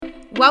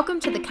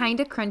Welcome to the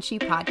Kinda Crunchy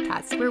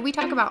podcast, where we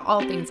talk about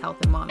all things health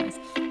and wellness.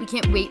 We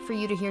can't wait for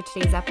you to hear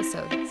today's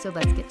episode, so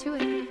let's get to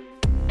it.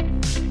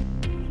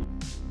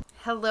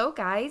 Hello,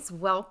 guys.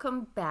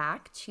 Welcome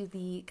back to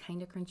the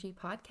Kinda Crunchy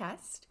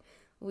podcast.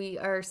 We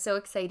are so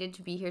excited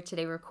to be here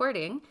today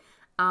recording.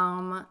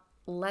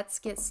 Let's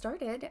get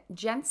started.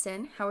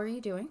 Jensen, how are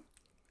you doing?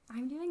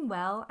 I'm doing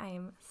well. I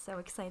am so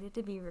excited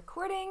to be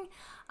recording.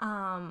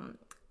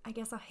 I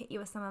guess I'll hit you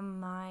with some of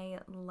my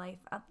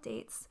life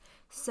updates.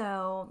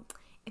 So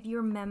if you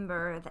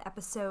remember the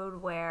episode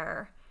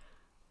where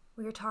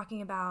we were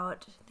talking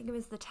about, I think it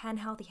was the 10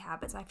 healthy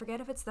habits. I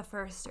forget if it's the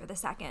first or the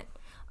second.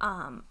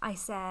 I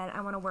said I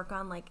want to work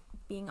on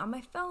being on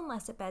my phone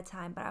less at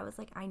bedtime, but I was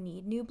like, I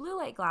need new blue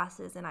light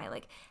glasses. And I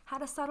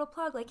had a subtle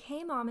plug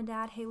hey, mom and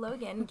dad, hey,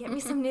 Logan, get me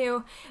some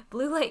new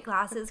blue light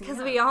glasses. Because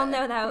we all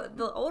know that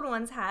the old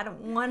ones had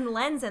one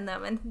lens in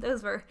them and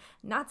those were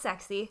not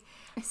sexy.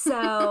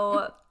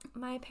 So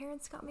my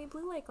parents got me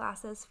blue light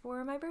glasses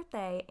for my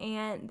birthday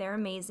and they're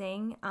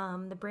amazing.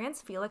 The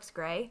brand's Felix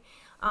Gray.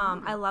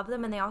 I love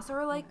them. And they also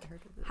are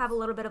have a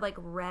little bit of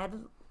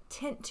red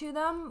tint to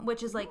them,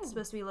 which is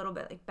supposed to be a little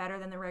bit better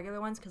than the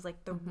regular ones because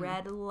the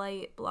red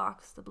light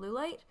blocks the blue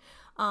light,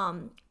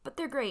 but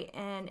they're great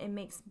and it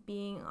makes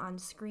being on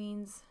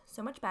screens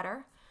so much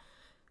better.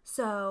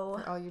 So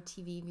for all your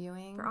TV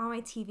viewing, for all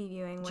my TV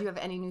viewing, do you have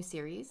any new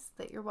series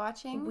that you're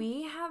watching?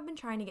 We have been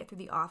trying to get through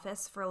The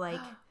Office for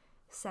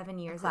 7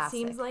 years. Classic. It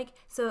seems like.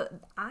 So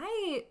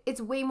it's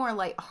way more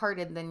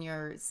lighthearted than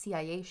your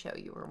CIA show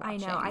you were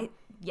watching. I know.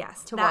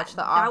 Yes, to watch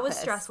The Office. That was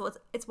stressful.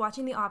 It's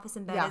watching The Office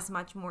in bed is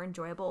much more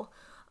enjoyable.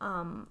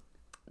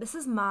 This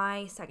is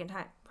my second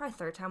time, probably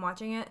third time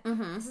watching it.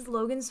 Mm-hmm. This is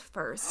Logan's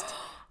first.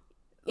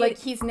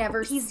 He's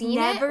never seen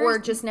it or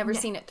just never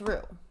seen it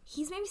through?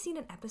 He's maybe seen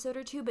an episode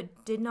or two,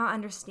 but did not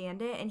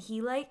understand it, and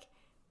he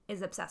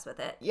is obsessed with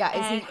it. Yeah,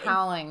 is he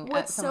howling?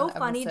 What's so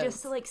funny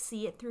just to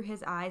see it through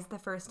his eyes the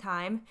first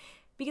time.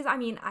 Because,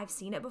 I've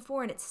seen it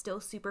before and it's still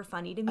super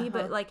funny to me.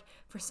 But,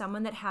 for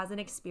someone that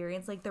hasn't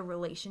experienced, the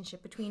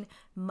relationship between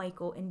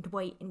Michael and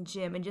Dwight and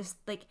Jim and just,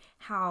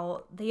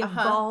 how they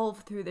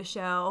evolve through the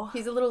show.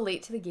 He's a little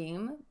late to the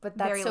game, but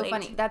that's Very so late.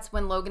 Funny. That's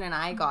when Logan and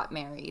I got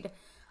married.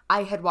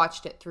 I had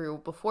watched it through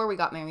before we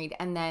got married,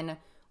 and then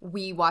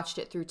we watched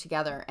it through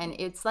together. And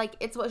it's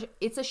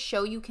a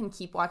show you can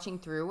keep watching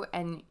through,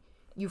 and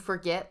you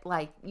forget,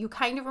 you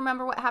kind of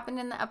remember what happened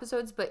in the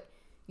episodes, but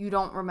you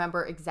don't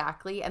remember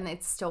exactly, and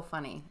it's still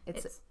funny.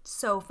 It's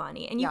so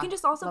funny. And you can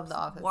just also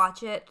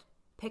watch it,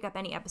 pick up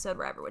any episode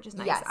wherever, which is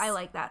nice. Yes. I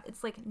like that.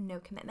 It's no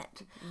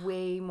commitment.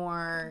 Way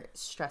more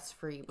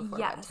stress-free before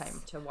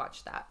bedtime to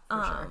watch that,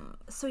 for sure.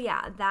 So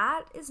yeah,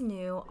 that is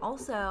new.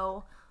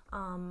 Also,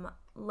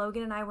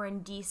 Logan and I were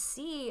in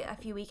DC a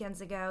few weekends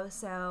ago,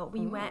 so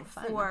we went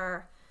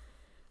for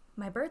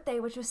my birthday,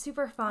 which was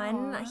super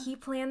fun. Aww. He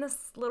planned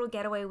this little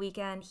getaway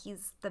weekend.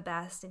 He's the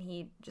best, and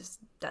he just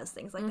does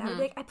things like that. He'll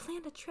be I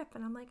planned a trip,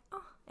 and I'm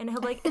oh. And he'll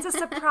be it's a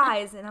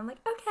surprise, and I'm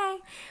okay.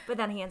 But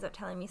then he ends up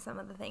telling me some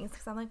of the things,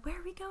 because I'm where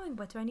are we going?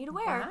 What do I need to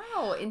wear?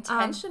 Wow,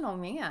 intentional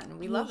man.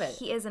 We love it.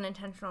 He is an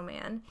intentional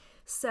man.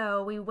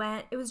 So we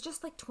went, it was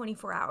just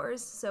 24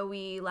 hours. So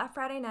we left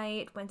Friday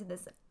night, went to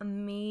this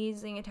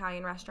amazing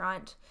Italian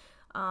restaurant.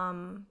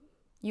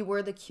 You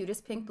wore the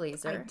cutest pink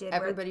blazer. I did.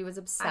 Everybody was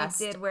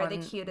obsessed. I did wear the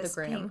cutest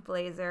pink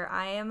blazer.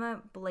 I am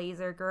a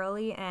blazer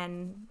girly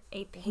and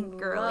a pink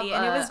girly,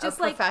 and it was just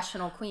a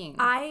professional queen.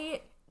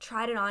 I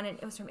tried it on, and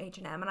it was from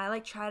H&M, and I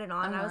tried it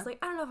on, and I was I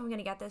don't know if I'm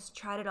gonna get this.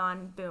 Tried it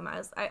on, boom.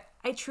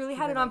 I truly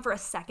had it on for a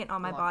second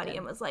on my body,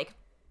 and was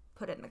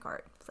put it in the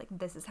cart. It's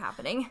this is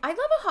happening. I love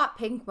a hot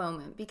pink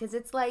moment because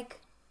it's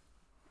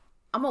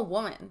I'm a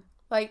woman.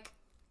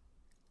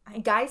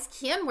 Guys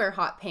can wear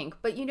hot pink,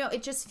 but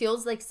it just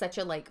feels like such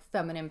a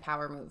feminine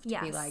power move to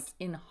be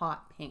in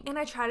hot pink. And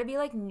I try to be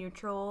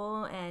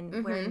neutral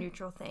and wear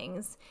neutral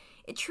things.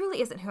 It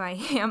truly isn't who I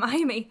am. I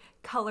am a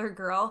color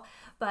girl,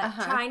 but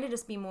trying to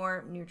just be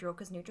more neutral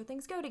because neutral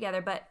things go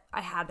together. But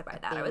I had to buy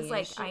that. I was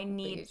I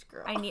needed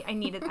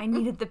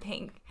the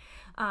pink.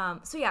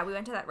 So yeah, we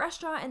went to that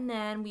restaurant, and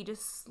then we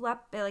just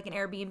slept at an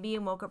Airbnb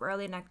and woke up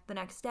early the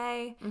next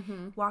day.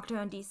 Walked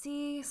around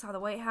DC, saw the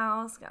White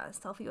House, got a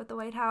selfie with the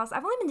White House.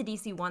 I've only been to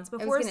DC once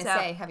before. I was gonna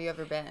say, have you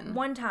ever been?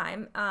 One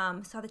time.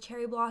 Saw the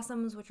cherry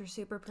blossoms, which were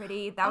super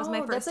pretty. That was my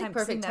first time.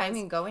 That's perfect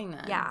timing going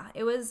then. Yeah,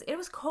 it was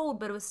cold,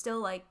 but it was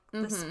still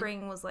the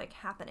spring was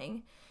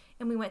happening.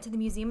 And we went to the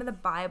Museum of the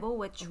Bible,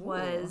 which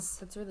was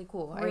that's really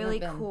cool. Really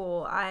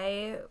cool.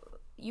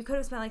 You could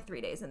have spent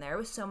 3 days in there. It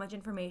was so much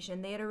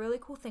information. They had a really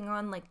cool thing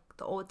on the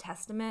Old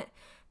Testament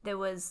that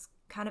was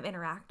kind of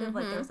interactive.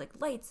 There was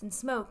lights and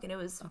smoke, and it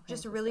was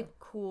just a really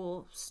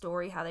cool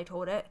story how they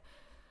told it.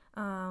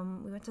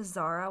 We went to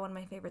Zara, one of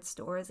my favorite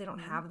stores. They don't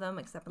have them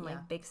except in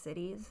big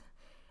cities.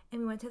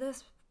 And we went to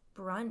this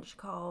brunch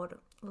called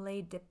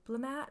Les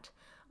Diplomats.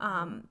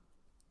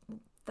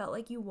 Felt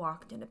like you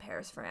walked into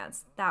Paris,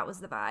 France. That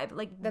was the vibe.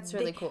 That's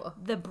really cool.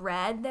 The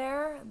bread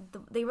there,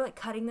 they were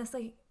cutting this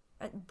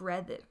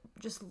bread that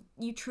just,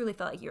 you truly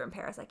felt like you were in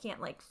Paris. I can't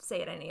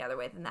say it any other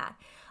way than that.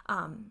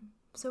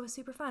 so it was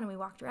super fun. And we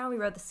walked around. We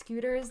rode the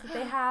scooters that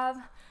they have.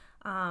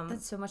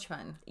 That's so much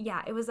fun.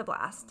 Yeah, it was a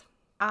blast.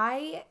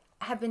 I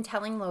have been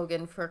telling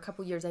Logan for a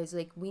couple years, I was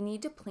like, we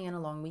need to plan a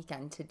long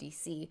weekend to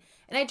DC.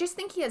 And I just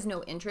think he has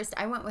no interest.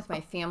 I went with my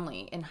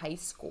family in high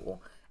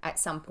school at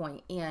some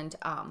point, and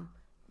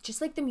just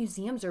like the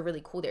museums are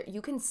really cool there.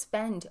 You can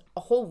spend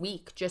a whole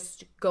week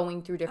just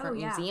going through different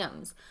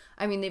museums.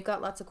 I mean, they've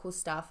got lots of cool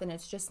stuff, and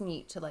it's just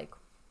neat to like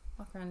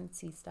walk around and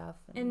see stuff.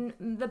 And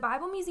the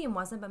Bible Museum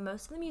wasn't, but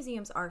most of the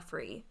museums are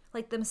free.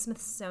 Like the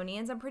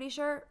Smithsonian's, I'm pretty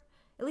sure.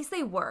 At least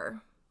they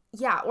were.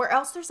 Yeah, or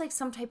else there's like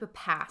some type of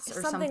pass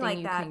or something like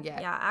you that. Can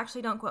get. Yeah,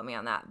 actually don't quote me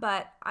on that,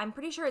 but I'm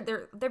pretty sure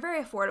they're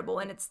very affordable,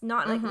 and it's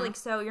not like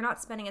so you're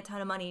not spending a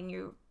ton of money, and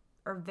you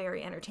are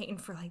very entertained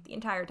for like the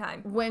entire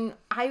time. When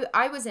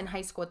I was in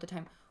high school at the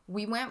time,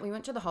 we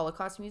went to the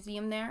Holocaust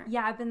Museum there.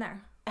 Yeah, I've been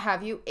there.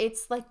 Have you?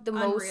 It's like the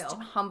most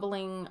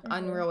humbling,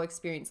 unreal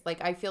experience.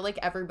 Like I feel like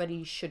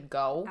everybody should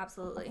go.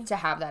 Absolutely. To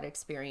have that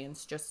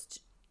experience,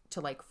 just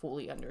to like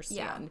fully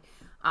understand. Yeah.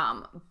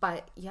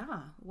 But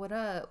yeah, what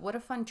a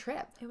fun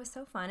trip. It was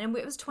so fun. And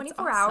it was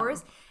 24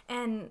 hours,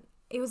 and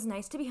it was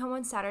nice to be home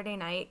on Saturday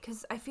night,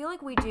 because I feel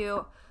like we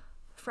do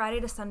Friday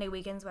to Sunday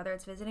weekends, whether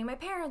it's visiting my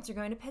parents or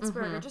going to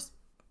Pittsburgh or just,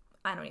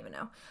 I don't even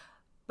know.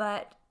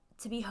 But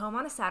to be home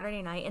on a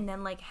Saturday night and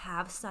then like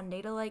have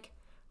Sunday to like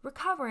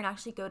recover and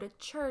actually go to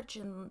church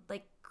and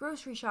like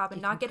grocery shop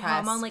and not get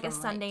home on like a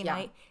Sunday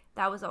night,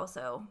 that was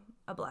also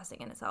a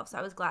blessing in itself. So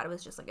I was glad it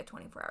was just like a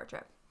 24-hour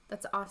trip.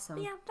 That's awesome.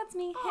 But yeah, that's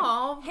me.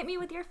 Hit me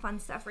with your fun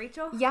stuff,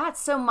 Rachel. Yeah,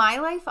 so my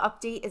life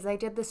update is I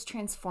did this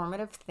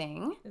transformative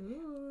thing.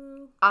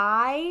 Ooh.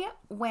 I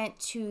went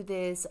to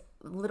this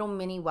little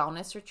mini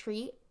wellness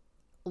retreat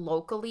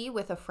locally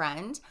with a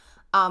friend.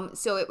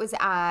 So it was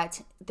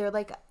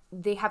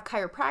they have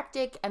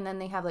chiropractic, and then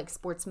they have like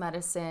sports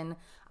medicine.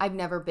 I've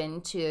never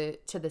been to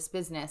this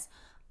business.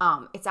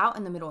 It's out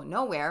in the middle of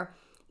nowhere.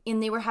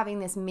 And they were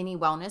having this mini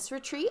wellness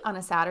retreat on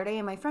a Saturday,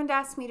 and my friend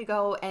asked me to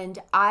go, and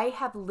I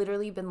have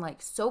literally been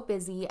like so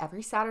busy.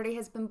 Every Saturday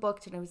has been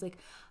booked, and I was like,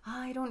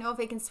 I don't know if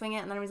I can swing it.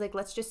 And then I was like,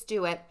 let's just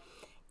do it.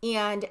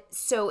 And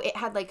so it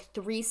had like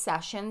 3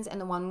 sessions, and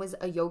the one was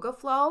a yoga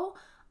flow.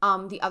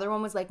 The other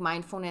one was like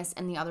mindfulness,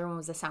 and the other one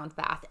was a sound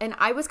bath. And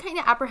I was kind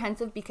of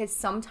apprehensive because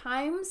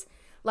sometimes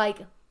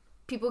like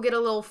people get a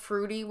little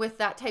fruity with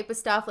that type of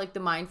stuff, like the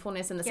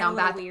mindfulness and the sound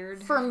bath.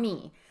 Weird. For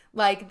me.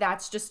 Like,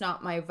 that's just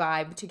not my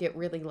vibe to get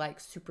really, like,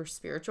 super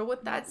spiritual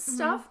with that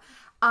stuff.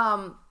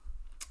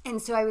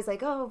 And so I was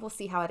like, oh, we'll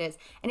see how it is.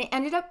 And it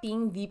ended up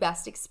being the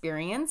best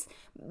experience.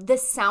 The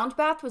sound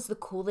bath was the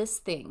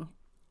coolest thing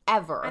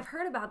ever. I've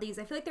heard about these.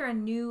 I feel like they're a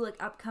new, like,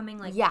 upcoming,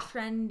 like,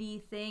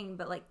 trendy thing.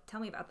 But, like, tell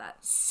me about that.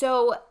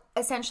 So,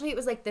 essentially, it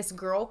was like this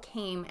girl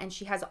came, and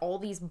she has all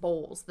these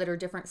bowls that are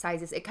different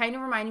sizes. It kind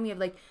of reminded me of,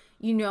 like,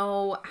 you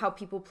know how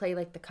people play,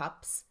 like, the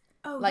cups?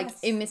 Oh, like yes.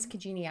 in Miss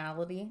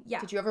Congeniality. Yeah.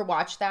 Did you ever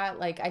watch that?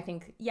 Like, I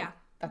think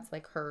that's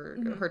like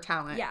her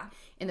talent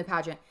in the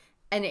pageant.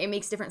 And it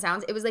makes different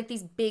sounds. It was like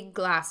these big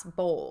glass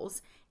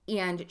bowls,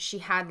 and she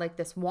had like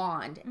this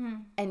wand,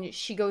 and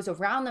she goes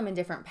around them in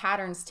different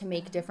patterns to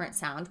make different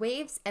sound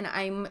waves. And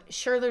I'm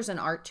sure there's an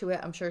art to it.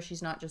 I'm sure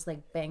she's not just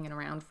like banging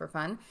around for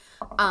fun.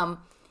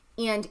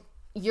 And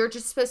you're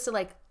just supposed to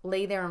like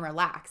lay there and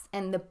relax.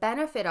 And the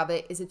benefit of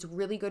it is it's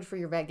really good for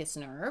your vagus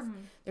nerve.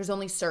 There's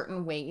only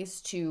certain ways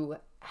to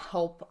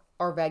help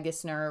our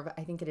vagus nerve,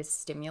 I think it is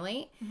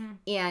stimulate.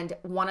 And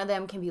one of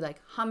them can be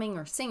like humming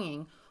or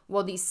singing.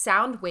 Well, these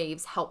sound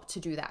waves help to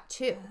do that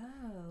too.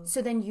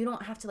 So then you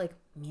don't have to like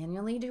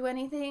manually do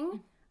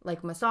anything,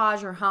 like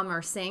massage or hum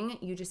or sing.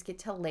 You just get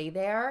to lay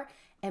there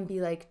and be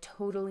like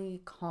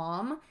totally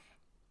calm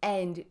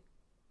and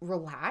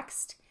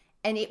relaxed.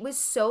 And it was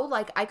so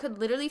like I could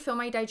literally feel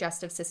my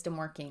digestive system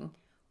working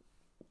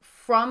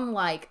from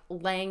like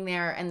laying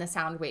there and the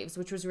sound waves,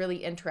 which was really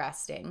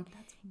interesting.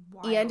 That's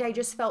wild. And I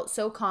just felt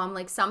so calm.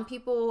 Like some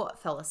people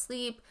fell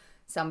asleep.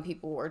 Some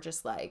people were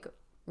just like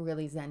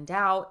really zenned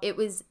out. It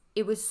was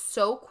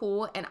so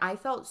cool. And I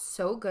felt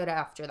so good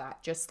after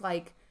that. Just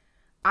like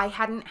I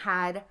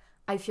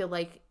feel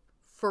like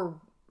for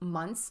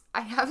months,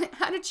 I haven't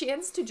had a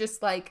chance to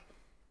just like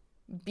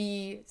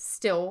be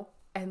still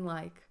and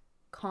like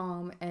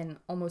calm and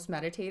almost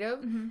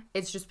meditative.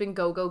 It's just been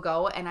go, go,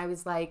 go. And I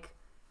was like,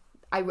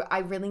 I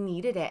really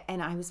needed it,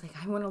 and I was like,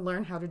 I want to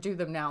learn how to do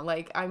them now.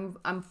 Like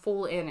I'm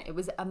full in. It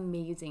was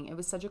amazing. It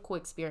was such a cool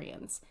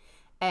experience,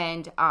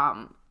 and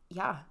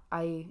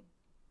I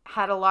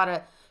had a lot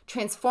of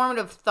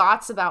transformative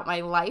thoughts about my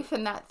life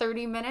in that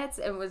 30 minutes,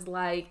 and was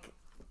like,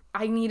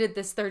 I needed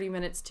this 30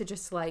 minutes to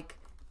just like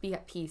be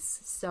at peace.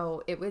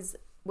 So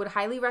would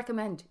highly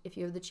recommend if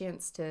you have the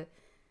chance to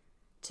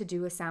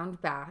do a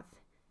sound bath,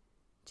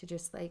 to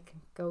just like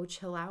go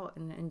chill out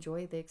and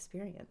enjoy the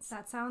experience.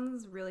 That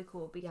sounds really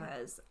cool,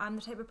 because I'm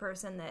the type of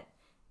person that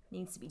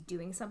needs to be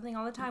doing something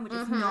all the time, which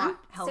is not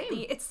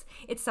healthy. Same.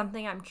 It's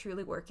something I'm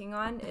truly working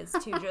on, is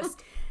to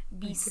just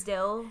be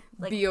still,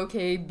 like be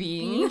okay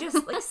being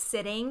just like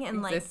sitting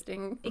and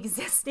existing. like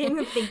existing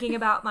and thinking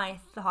about my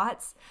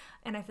thoughts.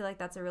 And I feel like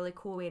that's a really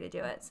cool way to do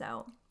it.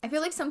 So I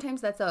feel like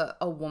sometimes that's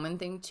a woman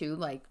thing too.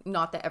 Like,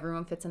 not that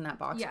everyone fits in that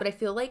box, Yeah. but I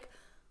feel like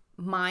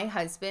my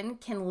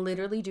husband can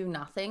literally do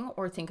nothing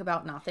or think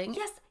about nothing.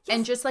 Yes.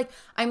 And just like,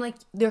 I'm like,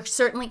 there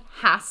certainly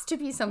has to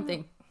be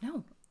something.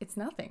 No, it's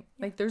nothing.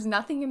 Like, there's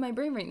nothing in my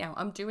brain right now.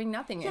 I'm doing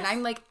nothing. And Yes.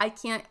 I'm like, I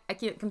can't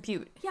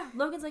compute. yeah,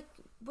 Logan's like,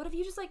 what if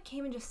you just like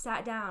came and just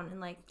sat down and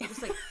like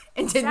just like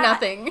And did sat?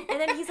 nothing. And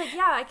then he's like,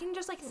 yeah, I can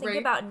just like think Right.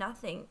 about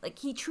nothing. Like,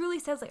 he truly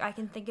says like, I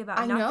can think about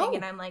I nothing. know.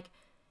 And I'm like,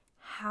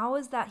 how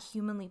is that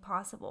humanly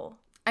possible?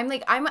 I'm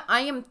like,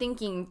 I am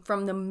thinking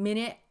from the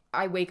minute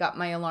I wake up,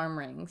 my alarm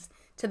rings,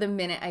 to the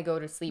minute I go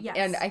to sleep. Yes.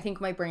 And I think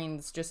my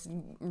brain's just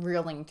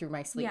reeling through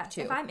my sleep Yes,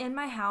 too. if I'm in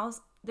my house,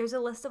 there's a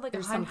list of like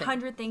There's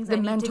 100 things the I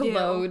need mental to do.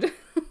 load.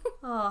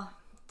 Oh,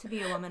 to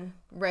be a woman.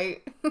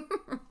 Right.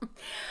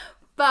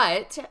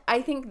 But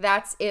I think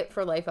that's it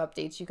for life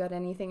updates. You got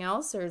anything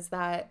else, or is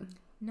that...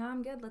 No,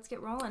 I'm good. Let's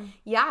get rolling.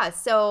 Yeah,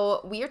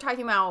 so we are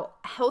talking about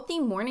healthy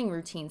morning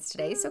routines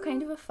today, so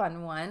kind of a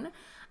fun one.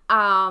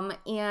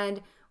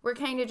 And we're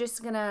kind of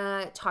just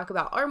gonna talk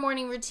about our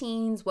morning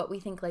routines, what we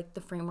think like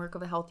the framework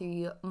of a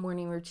healthy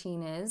morning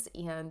routine is,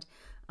 and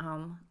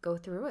go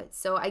through it.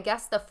 So I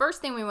guess the first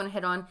thing we want to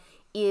hit on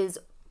is,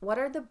 what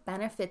are the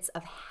benefits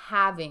of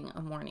having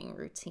a morning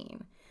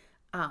routine?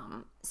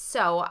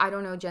 So I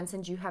don't know,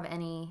 Jensen, do you have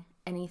any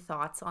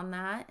thoughts on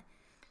that?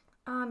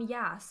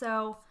 Yeah,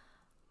 so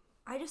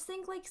I just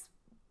think like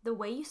the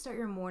way you start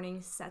your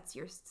morning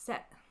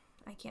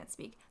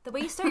the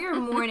way you start your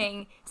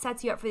morning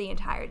sets you up for the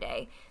entire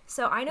day.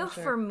 So I know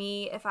for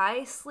me, if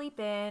I sleep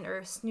in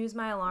or snooze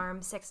my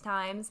alarm 6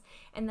 times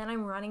and then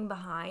I'm running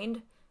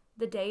behind,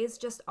 the day is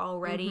just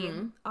already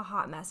a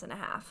hot mess and a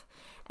half.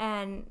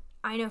 And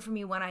I know for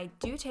me, when I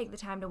do take the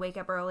time to wake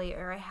up early,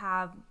 or I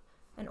have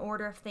an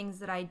order of things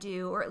that I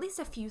do, or at least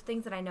a few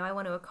things that I know I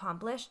want to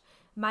accomplish,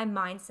 my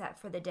mindset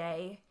for the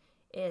day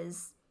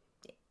is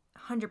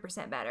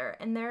 100% better.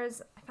 And I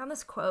found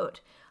this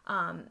quote.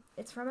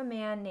 It's from a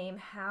man named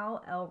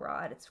Hal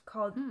Elrod. It's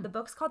called, the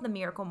book's called The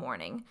Miracle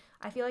Morning.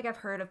 I feel like I've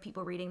heard of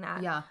people reading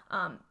that. Yeah.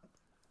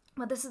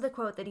 But this is the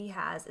quote that he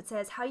has. It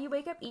says, "How you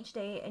wake up each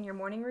day and your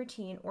morning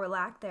routine, or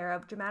lack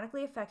thereof,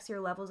 dramatically affects your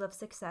levels of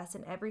success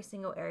in every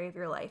single area of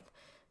your life.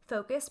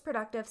 Focused,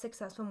 productive,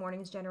 successful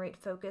mornings generate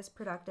focused,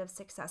 productive,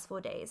 successful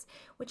days,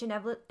 which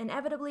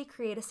inevitably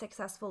create a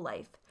successful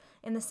life.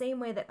 In the same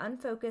way that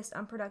unfocused,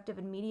 unproductive,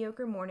 and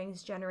mediocre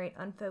mornings generate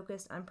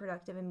unfocused,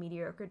 unproductive, and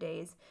mediocre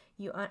days,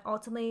 you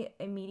ultimately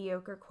a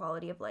mediocre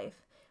quality of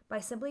life.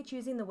 By simply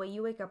choosing the way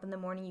you wake up in the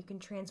morning, you can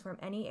transform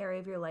any area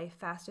of your life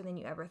faster than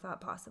you ever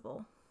thought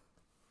possible."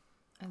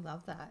 I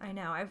love that. I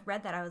know. I've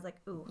read that. I was like,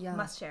 ooh, Yeah.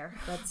 must share.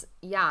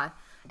 Yeah.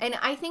 And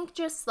I think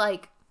just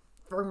like,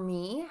 for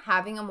me,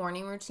 having a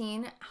morning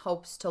routine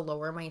helps to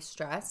lower my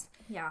stress.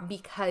 Yeah.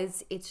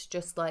 Because it's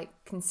just like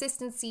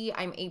consistency.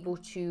 I'm able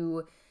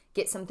to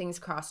get some things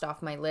crossed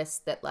off my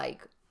list that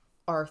like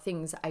are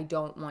things I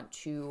don't want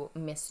to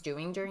miss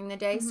doing during the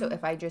day. So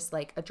if I just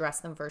like address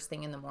them first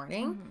thing in the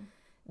morning,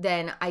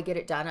 then I get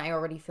it done. I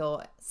already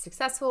feel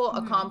successful,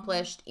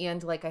 accomplished,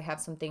 and like I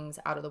have some things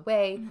out of the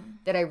way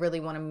that I really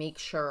want to make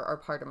sure are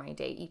part of my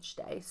day each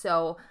day.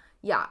 So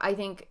yeah, I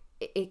think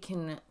it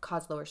can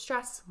cause lower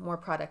stress, more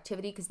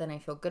productivity, because then I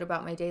feel good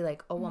about my day.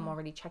 Like, oh, I'm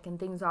already checking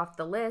things off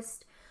the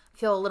list. I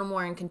feel a little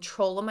more in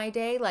control of my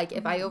day. Like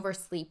if I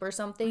oversleep or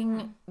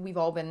something, we've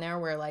all been there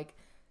where like,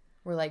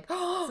 we're like,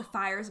 oh, The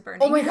fire's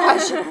burning. oh my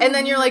gosh. And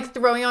then you're like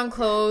throwing on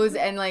clothes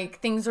and like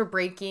things are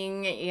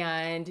breaking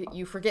and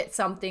you forget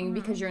something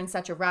because you're in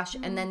such a rush.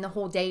 And then the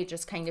whole day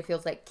just kind of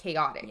feels like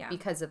chaotic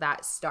because of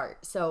that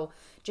start. So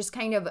just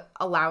kind of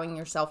allowing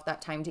yourself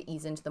that time to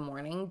ease into the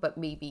morning, but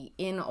maybe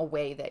in a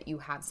way that you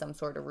have some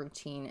sort of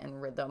routine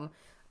and rhythm.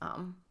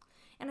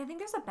 And I think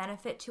there's a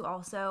benefit to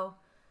also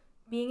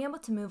being able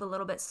to move a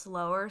little bit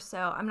slower. So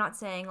I'm not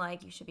saying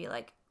like you should be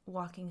like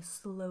walking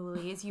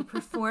slowly as you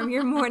perform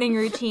your morning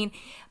routine,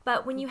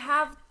 but when you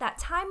have that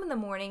time in the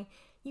morning,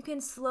 you can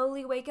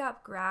slowly wake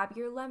up, grab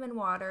your lemon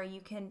water,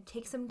 you can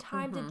take some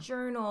time to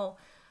journal,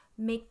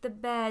 make the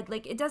bed.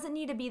 Like, it doesn't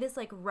need to be this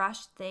like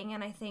rushed thing.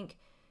 And I think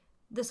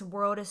this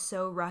world is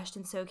so rushed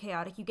and so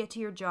chaotic. You get to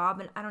your job,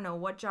 and I don't know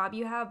what job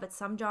you have, but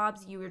some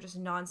jobs you are just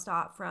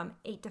nonstop from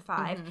 8 to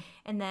 5.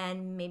 And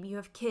then maybe you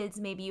have kids,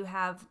 maybe you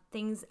have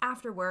things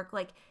after work.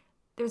 Like,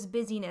 there's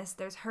busyness,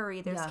 there's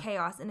hurry, there's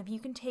chaos. And if you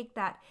can take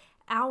that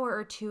hour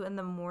or two in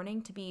the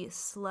morning to be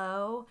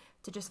slow,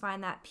 to just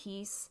find that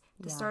peace,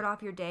 to start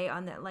off your day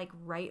on that like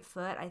right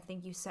foot, I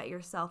think you set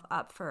yourself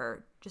up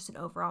for just an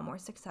overall more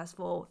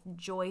successful,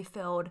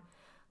 joy-filled,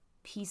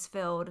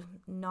 peace-filled,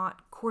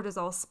 not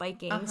cortisol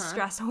spiking,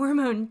 stress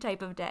hormone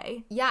type of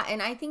day. Yeah,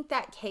 and I think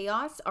that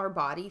chaos, our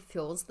body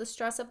feels the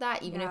stress of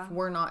that, even if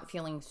we're not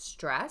feeling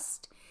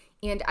stressed.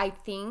 And I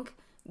think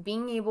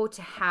being able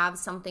to have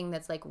something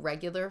that's like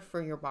regular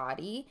for your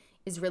body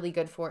is really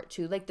good for it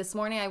too. Like this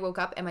morning I woke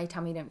up and my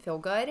tummy didn't feel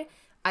good.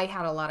 I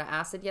had a lot of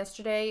acid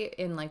yesterday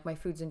in like my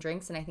foods and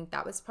drinks, and I think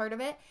that was part of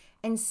it.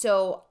 And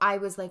so I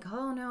was like,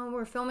 oh no,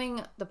 we're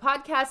filming the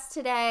podcast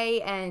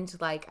today, and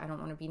like I don't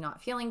want to be not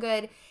feeling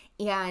good.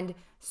 And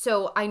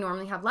so I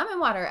normally have lemon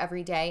water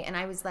every day, and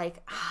I was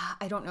like,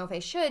 I don't know if I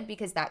should,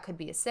 because that could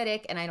be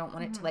acidic and I don't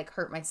want it to like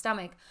hurt my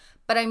stomach.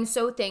 But I'm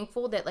so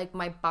thankful that like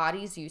my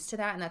body's used to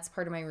that, and that's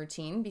part of my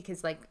routine,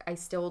 because like I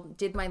still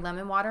did my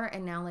lemon water,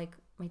 and now like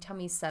my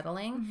tummy's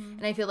settling.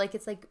 And I feel like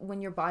it's like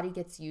when your body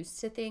gets used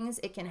to things,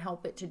 it can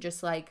help it to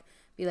just like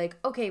be like,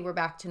 okay, we're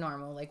back to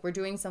normal. Like we're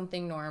doing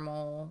something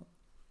normal,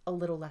 a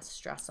little less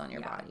stress on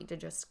your body to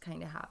just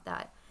kind of have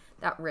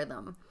that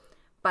rhythm.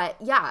 But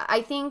yeah,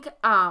 I think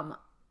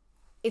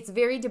it's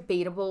very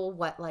debatable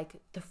what like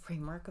the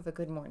framework of a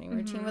good morning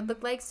routine would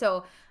look like.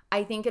 So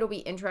I think it'll be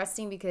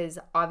interesting, because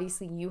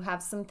obviously you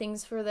have some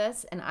things for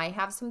this and I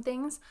have some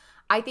things.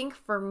 I think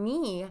for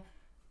me,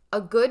 a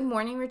good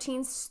morning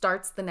routine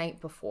starts the night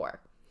before.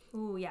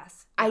 Ooh,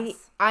 yes.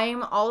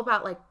 I'm all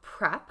about like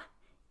prep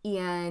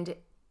and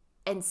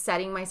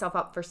setting myself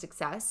up for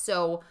success.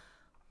 So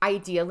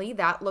ideally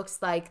that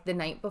looks like the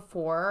night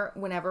before,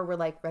 whenever we're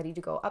like ready to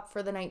go up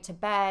for the night to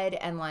bed,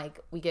 and like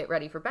we get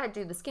ready for bed,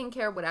 do the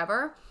skincare,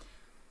 whatever,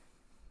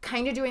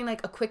 kind of doing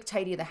like a quick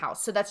tidy of the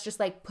house. So that's just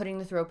like putting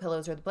the throw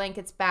pillows or the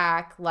blankets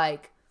back,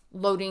 like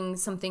loading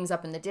some things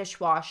up in the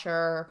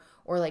dishwasher,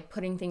 or like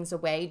putting things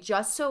away,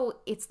 just so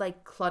it's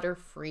like clutter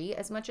free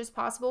as much as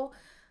possible.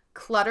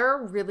 Clutter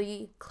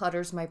really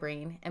clutters my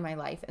brain and my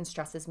life and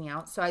stresses me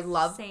out. So I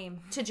love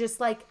to just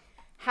like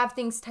have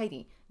things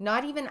tidy.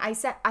 Not even,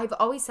 I've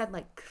always said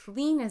like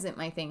clean isn't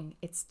my thing,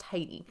 it's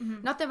tidy.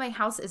 Not that my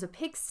house is a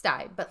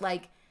pigsty, but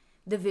like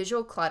the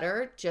visual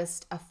clutter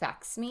just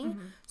affects me.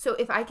 So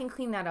if I can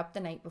clean that up the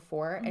night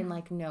before and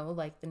like know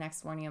like the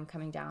next morning I'm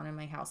coming down and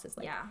my house is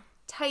like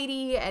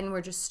tidy and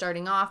we're just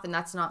starting off, and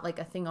that's not like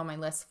a thing on my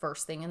list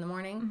first thing in the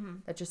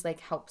morning, that just like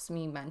helps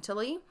me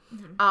mentally.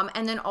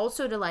 And then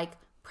also to like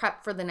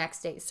prep for the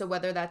next day. So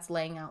whether that's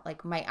laying out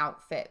like my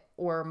outfit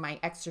or my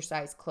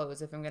exercise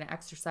clothes if I'm going to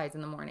exercise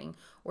in the morning,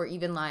 or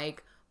even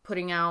like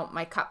putting out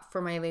my cup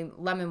for my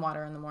lemon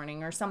water in the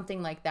morning or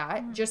something like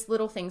that. Just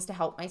little things to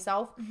help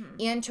myself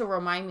and to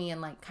remind me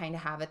and like kind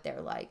of have it there,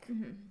 like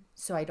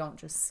so I don't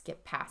just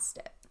skip past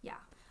it. Yeah.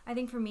 I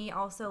think for me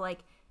also like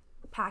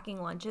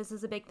packing lunches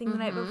is a big thing the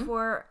night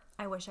before.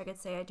 I wish I could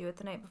say I do it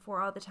the night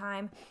before all the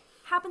time.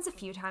 Happens a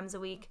few times a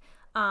week.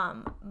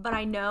 But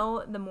I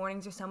know the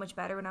mornings are so much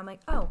better when I'm like,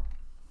 oh,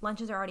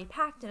 lunches are already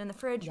packed and in the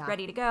fridge,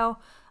 ready to go.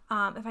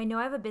 If I know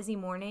I have a busy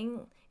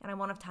morning and I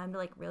won't have time to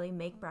like really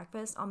make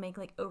breakfast, I'll make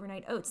like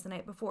overnight oats the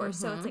night before.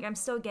 So it's like I'm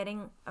still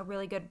getting a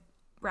really good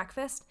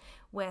breakfast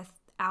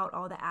without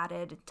all the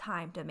added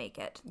time to make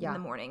it in the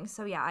morning.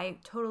 So yeah, I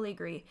totally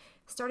agree.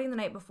 Starting the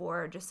night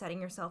before, just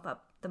setting yourself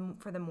up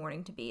for the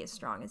morning to be as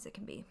strong as it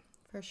can be.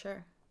 For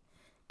sure.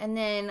 And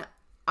then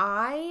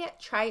I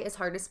try as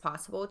hard as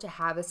possible to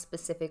have a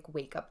specific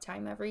wake up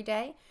time every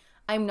day.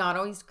 I'm not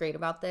always great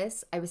about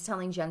this. I was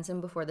telling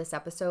Jensen before this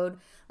episode,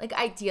 like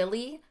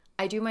ideally,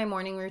 I do my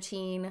morning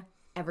routine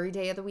every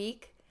day of the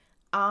week.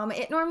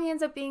 It normally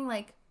ends up being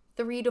like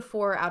 3 to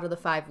 4 out of the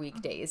 5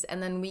 weekdays.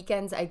 And then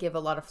weekends, I give a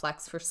lot of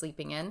flex for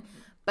sleeping in.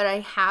 But I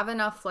have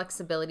enough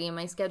flexibility in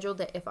my schedule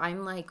that if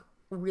I'm like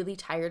really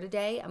tired a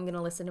day, I'm going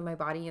to listen to my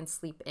body and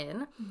sleep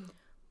in.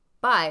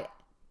 But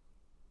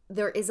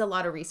there is a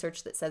lot of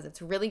research that says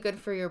it's really good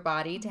for your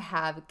body to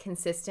have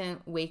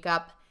consistent wake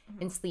up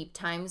and sleep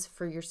times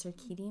for your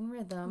circadian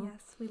rhythm.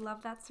 Yes, we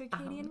love that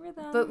circadian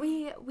rhythm. But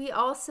we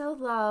also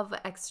love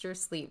extra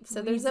sleep.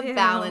 So there's a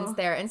balance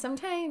there. And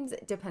sometimes,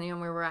 depending on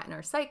where we're at in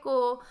our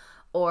cycle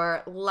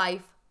or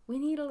life, we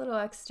need a little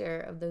extra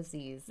of those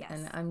Z's. Yes.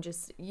 And I'm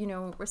just,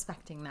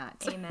 respecting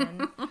that.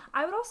 Amen.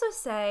 I would also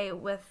say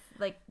with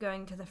like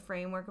going to the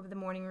framework of the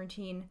morning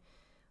routine,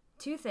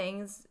 2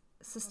 things.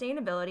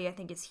 Sustainability, I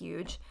think, is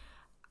huge.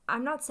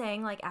 I'm not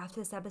saying like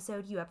after this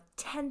episode you have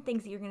 10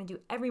 things that you're going to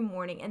do every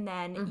morning and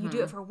then you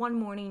do it for one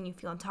morning and you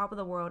feel on top of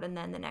the world and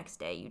then the next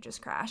day you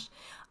just crash.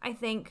 I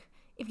think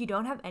if you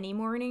don't have any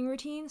morning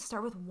routine,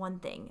 start with one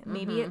thing.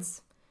 Maybe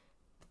it's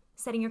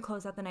setting your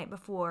clothes out the night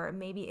before.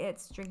 Maybe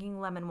it's drinking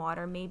lemon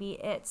water. Maybe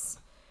it's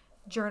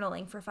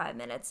journaling for 5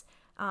 minutes.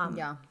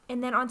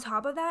 And then on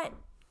top of that,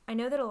 I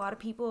know that a lot of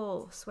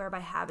people swear by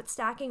habit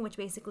stacking, which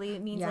basically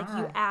means like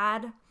you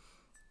add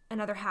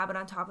another habit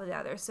on top of the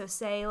other. So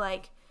say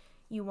like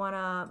you want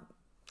to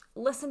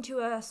listen to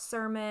a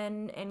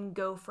sermon and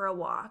go for a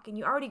walk, and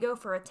you already go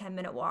for a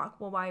 10-minute walk.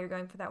 Well, while you're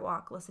going for that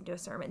walk, listen to a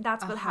sermon.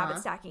 That's what habit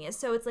stacking is.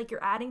 So it's like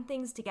you're adding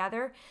things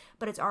together,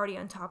 but it's already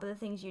on top of the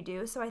things you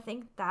do. So I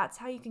think that's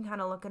how you can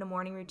kind of look at a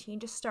morning routine.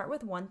 Just start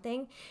with one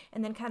thing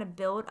and then kind of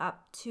build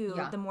up to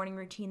the morning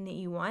routine that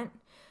you want.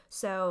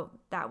 So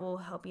that will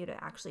help you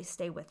to actually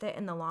stay with it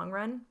in the long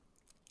run.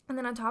 And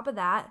then on top of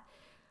that,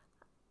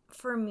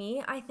 for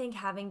me, I think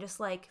having just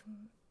like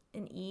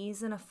an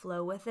ease and a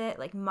flow with it,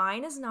 like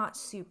mine is not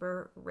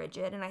super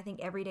rigid, and I think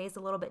every day is a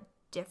little bit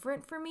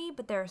different for me,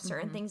 but there are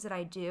certain things that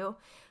I do.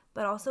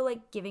 but also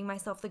like giving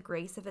myself the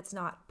grace if it's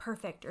not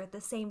perfect or at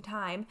the same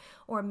time,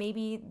 or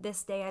maybe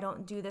this day I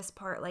don't do this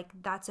part, like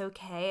that's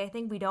okay. I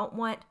think we don't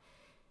want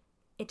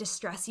it to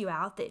stress you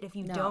out that if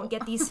you don't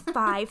get these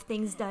 5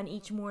 things done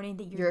each morning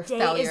that your day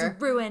failure.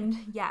 is ruined.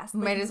 Yes.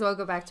 Might as well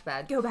go back to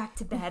bed. Go back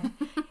to bed.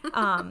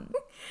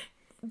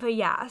 But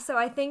yeah, so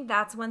I think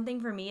that's one thing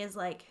for me is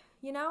like,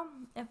 you know,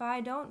 if I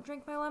don't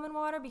drink my lemon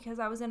water because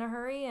I was in a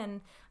hurry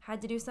and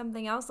had to do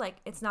something else, like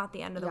it's not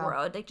the end of the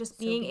world. Like just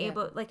being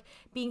able, like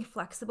being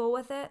flexible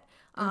with it.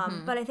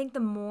 But I think the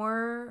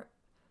more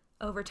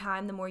over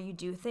time, the more you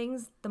do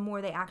things, the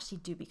more they actually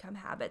do become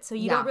habits. So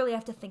you don't really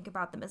have to think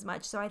about them as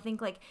much. So I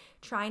think like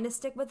trying to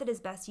stick with it as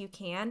best you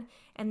can.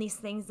 And these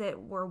things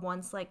that were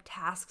once like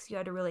tasks you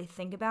had to really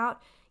think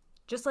about,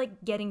 just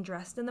like getting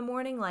dressed in the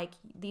morning, like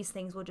these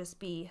things will just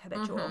be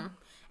habitual.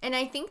 And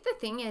I think the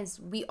thing is,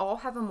 we all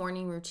have a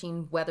morning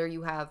routine, whether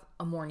you have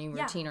a morning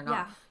routine or not.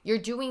 Yeah. You're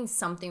doing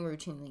something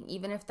routinely,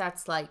 even if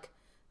that's like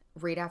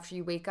right after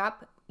you wake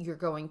up, you're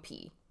going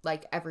pee,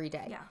 like every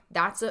day. Yeah.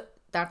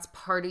 That's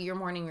part of your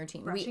morning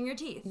routine. Brushing your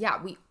teeth.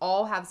 Yeah, we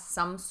all have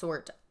some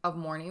sort of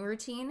morning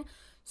routine.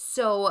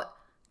 So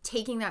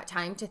taking that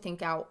time to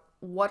think out,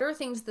 what are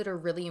things that are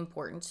really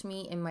important to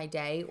me in my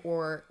day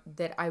or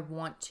that I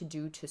want to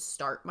do to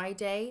start my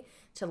day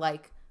to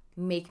like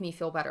make me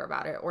feel better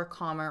about it or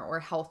calmer or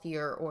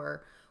healthier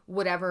or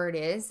whatever it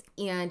is,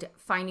 and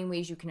finding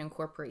ways you can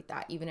incorporate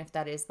that, even if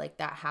that is like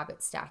that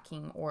habit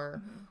stacking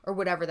or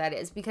whatever that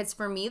is. Because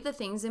for me, the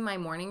things in my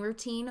morning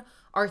routine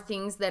are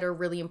things that are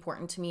really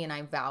important to me and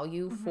I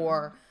value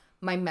for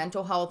my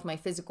mental health, my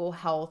physical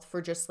health, for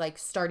just like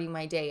starting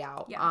my day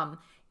out.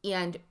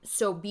 And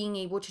so being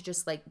able to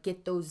just like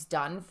get those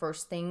done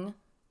first thing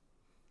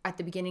at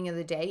the beginning of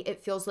the day,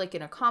 it feels like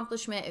an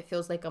accomplishment. It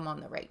feels like I'm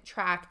on the right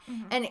track.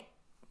 And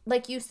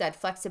like you said,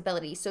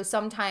 flexibility. So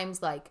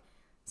sometimes like,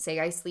 say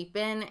I sleep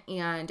in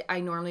and I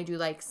normally do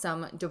like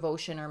some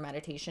devotion or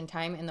meditation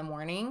time in the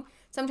morning.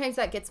 Sometimes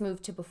that gets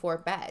moved to before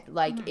bed.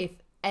 Like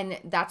and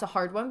that's a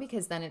hard one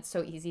because then it's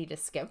so easy to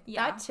skip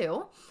that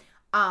too.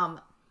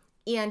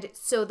 And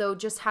so though,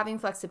 just having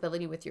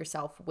flexibility with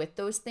yourself with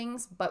those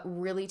things, but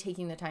really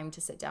taking the time to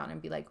sit down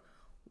and be like,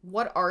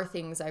 what are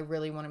things I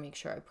really want to make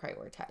sure I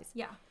prioritize?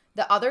 Yeah.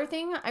 The other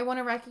thing I want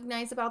to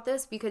recognize about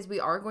this, because we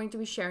are going to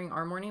be sharing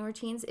our morning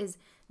routines, is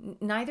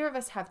neither of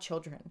us have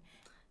children.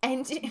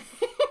 And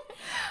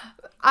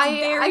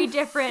very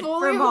different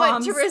for moms.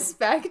 Want to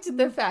respect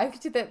the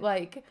fact that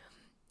like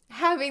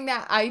having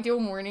that ideal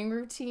morning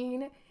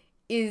routine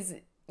is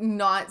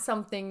not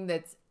something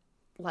that's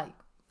like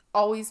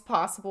always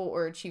possible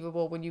or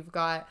achievable when you've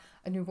got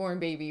a newborn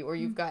baby or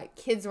you've got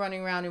kids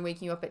running around and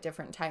waking you up at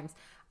different times.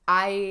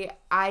 I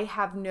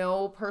have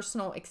no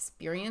personal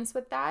experience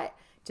with that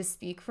to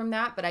speak from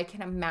that, but I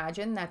can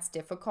imagine that's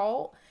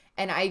difficult.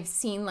 And I've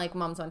seen like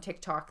moms on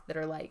TikTok that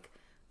are like,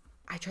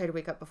 I try to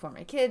wake up before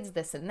my kids,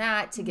 this and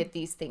that, to get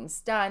these things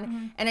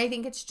done. And I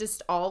think it's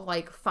just all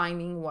like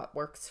finding what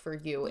works for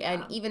you.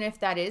 And even if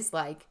that is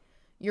like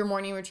your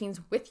morning routines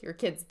with your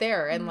kids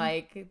there and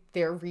like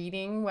they're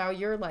reading while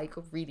you're like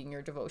reading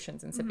your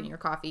devotions and sipping your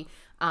coffee,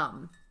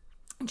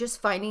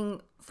 just finding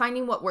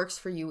what works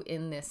for you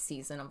in this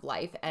season of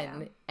life.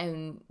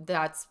 And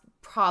that's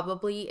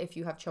probably, if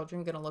you have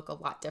children, going to look a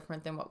lot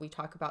different than what we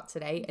talk about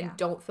today. And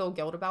don't feel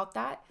guilt about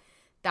that.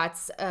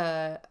 That's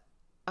a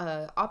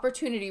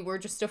opportunity we're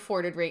just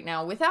afforded right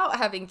now without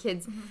having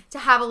kids to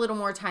have a little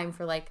more time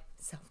for like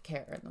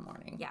self-care in the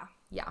morning.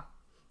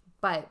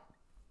 But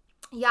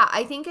yeah,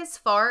 I think as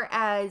far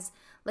as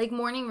like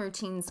morning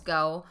routines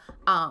go,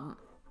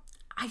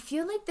 I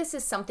feel like this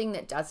is something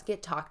that does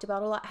get talked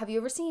about a lot. Have you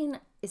ever seen,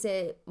 is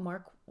it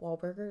Mark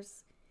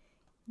Wahlberger's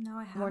No,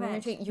 I haven't. morning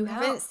routine? You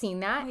haven't seen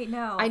that? Wait,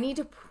 no. I need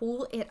to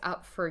pull it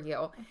up for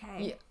you.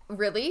 Okay.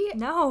 Really?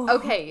 No.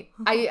 Okay.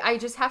 I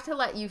just have to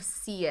let you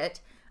see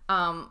it.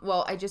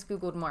 Well, I just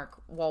Googled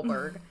Mark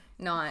Wahlberg,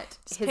 not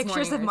Just his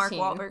pictures morning of Mark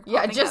routine. Wahlberg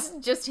Yeah,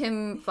 popping just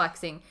him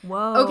flexing.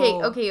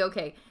 Whoa.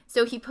 Okay.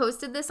 So he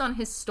posted this on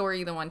his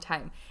story the one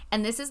time,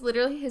 and this is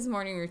literally his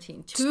morning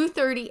routine.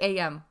 2:30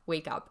 a.m.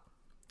 wake up,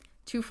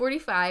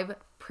 2:45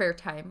 prayer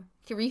time,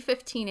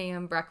 3:15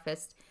 a.m.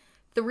 breakfast,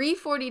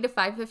 3:40 to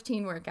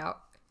 5:15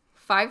 workout,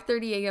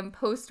 5:30 a.m.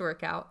 post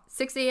workout,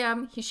 6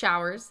 a.m. he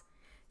showers.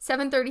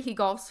 7:30 he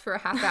golfs for a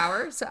half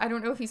hour, so I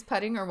don't know if he's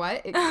putting or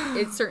what.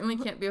 It certainly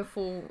can't be a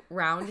full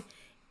round.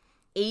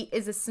 8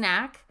 is a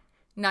snack.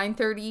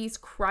 9:30 is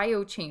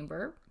cryo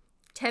chamber.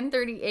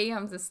 10:30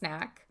 a.m.'s a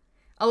snack.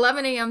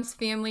 11 a.m.'s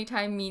family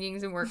time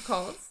meetings and work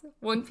calls.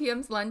 1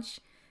 p.m.'s lunch.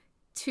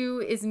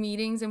 2 is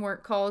meetings and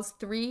work calls.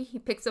 3, he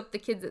picks up the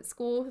kids at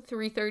school.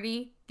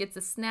 3:30 gets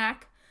a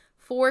snack.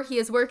 4, he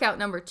has workout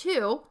number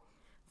 2.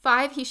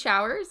 5, he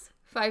showers.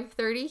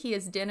 5:30 he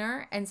has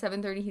dinner, and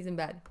 7:30 he's in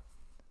bed.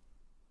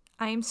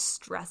 I am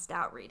stressed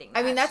out reading that.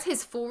 I mean, that's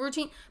his full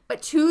routine.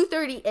 But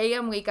 2:30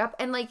 a.m. wake up.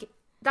 And, like,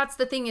 that's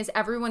the thing is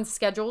everyone's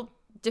scheduled,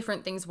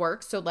 different things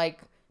work. So, like,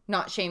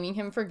 not shaming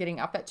him for getting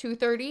up at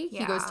 2:30.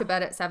 He goes to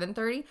bed at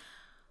 7:30.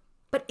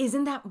 But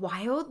isn't that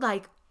wild?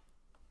 Like,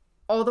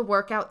 all the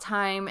workout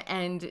time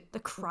and The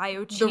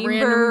cryo the chamber.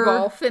 random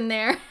golf in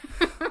there.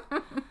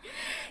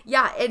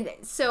 Yeah, and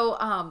so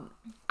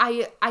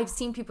I've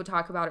seen people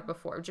talk about it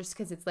before just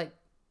because it's like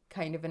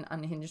kind of an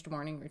unhinged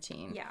morning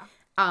routine. Yeah.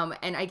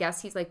 And I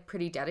guess he's like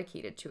pretty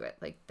dedicated to it.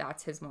 Like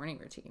that's his morning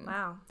routine.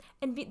 Wow.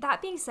 And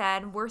that being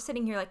said, we're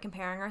sitting here like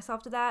comparing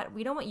ourselves to that.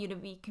 We don't want you to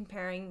be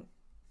comparing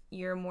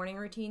your morning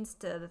routines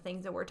to the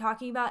things that we're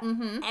talking about.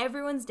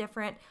 Everyone's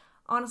different.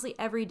 Honestly,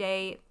 every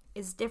day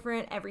is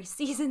different. Every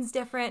season's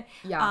different.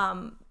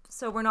 Yeah.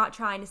 So we're not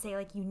trying to say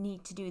like you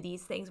need to do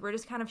these things. We're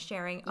just kind of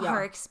sharing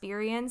our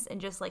experience and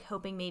just like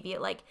hoping maybe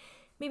it like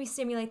maybe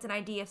stimulates an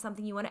idea of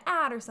something you want to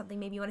add or something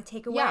maybe you want to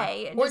take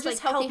away. And or just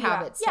just like, healthy help you out.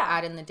 habits to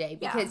add in the day.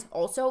 Because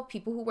also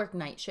people who work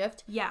night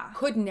shift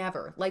could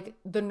never. Like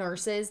the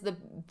nurses,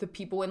 the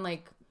people in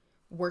like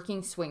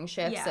working swing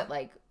shifts at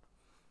like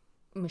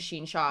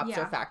machine shops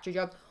or factory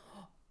jobs.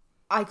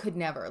 I could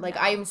never. Like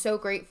I am so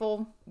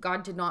grateful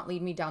God did not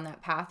lead me down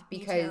that path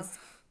because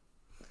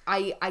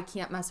I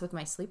can't mess with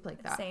my sleep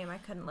like that. Same. I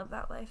couldn't live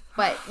that life.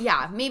 But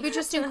yeah, maybe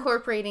just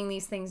incorporating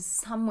these things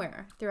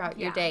somewhere throughout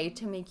your day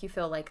to make you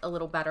feel like a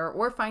little better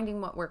or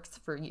finding what works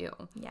for you.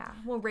 Yeah.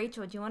 Well,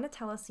 Rachel, do you want to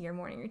tell us your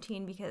morning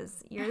routine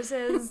because yours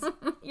is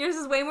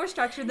way more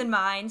structured than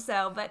mine.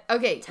 So, but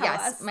okay, tell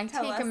yes, us, might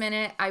tell take us. a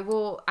minute. I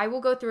will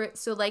go through it.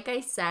 So, like I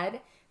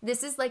said,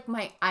 this is like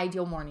my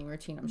ideal morning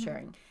routine I'm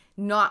sharing.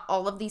 Not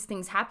all of these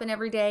things happen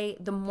every day.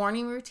 The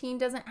morning routine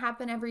doesn't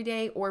happen every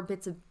day, or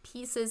bits and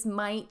pieces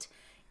might.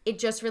 It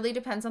just really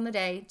depends on the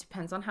day,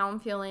 depends on how I'm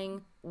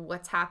feeling,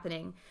 what's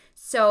happening.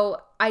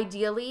 So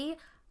ideally,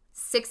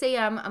 6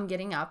 a.m. I'm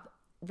getting up.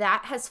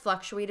 That has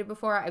fluctuated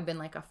before. I've been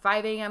like a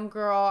 5 a.m.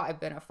 girl. I've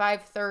been a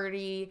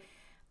 5:30.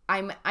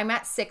 I'm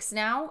at 6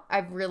 now.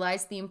 I've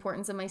realized the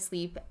importance of my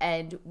sleep,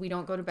 and we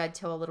don't go to bed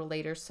till a little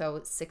later,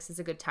 so 6 is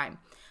a good time.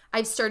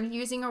 I've started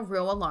using a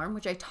real alarm,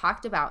 which I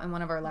talked about in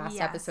one of our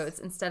last episodes,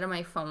 instead of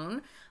my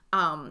phone.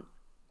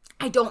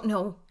 I don't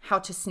know how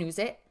to snooze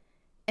it.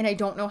 And I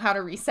don't know how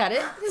to reset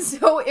it.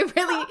 So it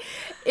really,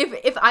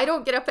 if I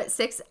don't get up at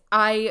 6,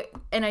 I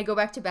go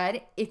back to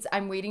bed,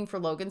 I'm waiting for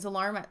Logan's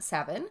alarm at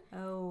 7.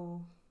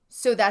 Oh.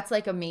 So that's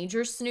like a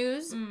major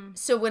snooze.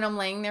 So when I'm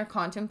laying there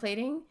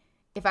contemplating,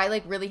 if I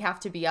like really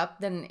have to be up,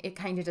 then it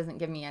kind of doesn't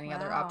give me any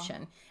other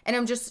option. And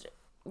I'm just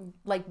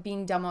like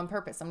being dumb on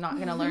purpose. I'm not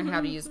going to learn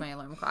how to use my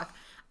alarm clock.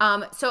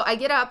 So I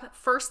get up.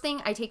 First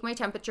thing, I take my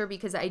temperature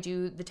because I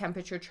do the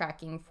temperature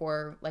tracking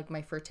for like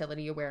my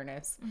fertility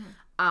awareness.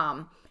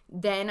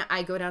 Then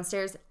I go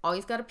downstairs,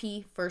 always got to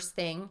pee first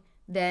thing,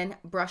 then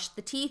brush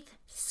the teeth,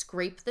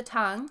 scrape the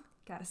tongue.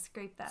 Gotta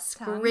scrape that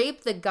tongue.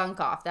 Scrape the gunk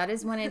off. That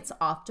is when it's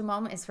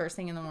optimum, is first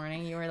thing in the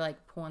morning. You were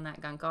like pulling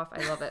that gunk off.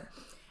 I love it.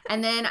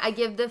 And then I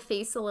give the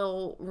face a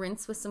little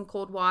rinse with some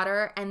cold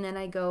water, and then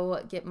I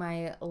go get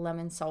my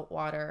lemon salt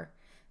water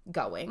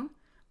going.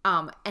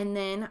 And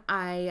then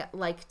I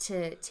like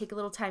to take a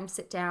little time,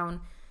 sit down,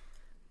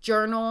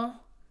 journal,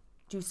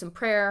 do some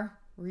prayer,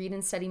 read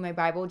and study my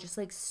Bible, just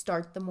like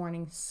start the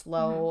morning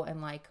slow and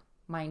like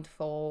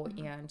mindful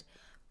and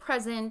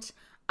present.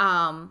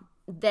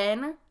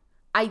 Then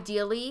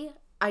ideally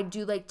I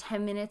do like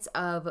 10 minutes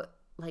of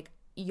like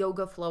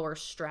yoga flow or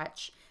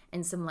stretch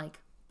and some like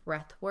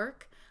breath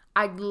work.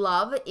 I'd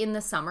love in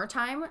the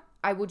summertime,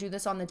 I will do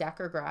this on the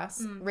deck or grass.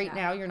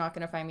 Now, you're not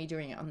going to find me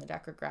doing it on the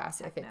deck or grass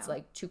if it's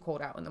like too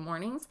cold out in the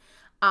mornings.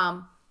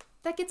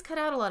 That gets cut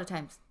out a lot of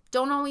times.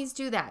 Don't always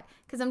do that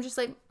because I'm just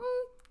like,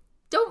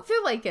 don't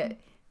feel like it.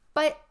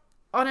 But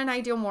on an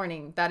ideal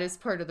morning, that is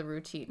part of the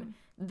routine.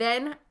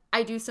 Then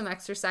I do some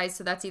exercise.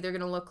 So that's either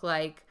going to look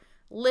like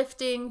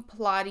lifting,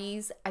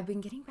 Pilates. I've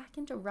been getting back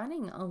into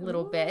running a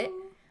little bit.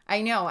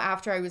 I know,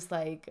 after I was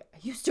like, I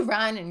used to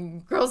run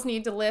and girls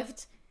need to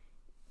lift.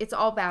 It's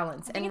all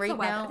balance. And right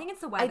now, I think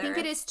it's the weather. I think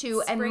it is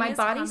too. And my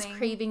body's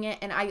craving it.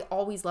 And I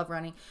always love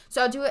running.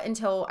 So I'll do it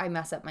until I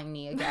mess up my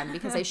knee again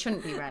because I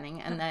shouldn't be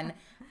running. And then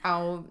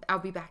I'll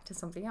be back to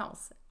something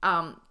else.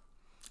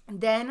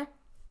 Then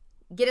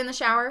get in the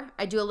shower.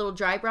 I do a little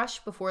dry brush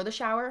before the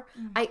shower.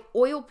 I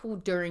oil pull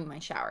during my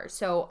shower.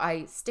 So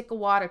I stick a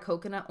wad of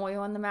coconut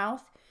oil in the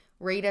mouth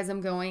right as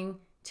I'm going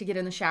to get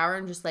in the shower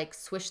and just like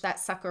swish that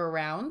sucker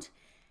around.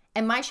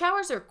 And my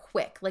showers are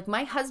quick. Like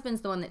my husband's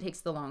the one that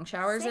takes the long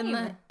showers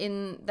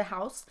in the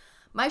house.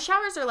 My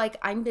showers are like,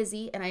 I'm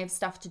busy and I have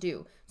stuff to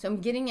do. So I'm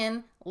getting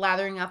in,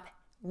 lathering up,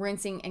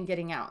 rinsing, and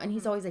getting out. And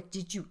he's always like,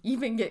 did you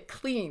even get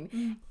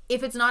clean?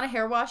 If it's not a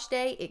hair wash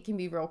day, it can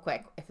be real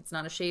quick. If it's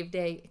not a shave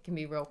day, it can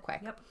be real quick.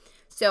 Yep.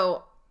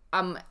 So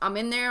I'm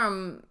in there.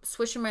 I'm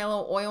swishing my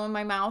little oil in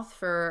my mouth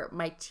for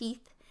my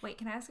teeth. Wait,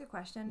 can I ask a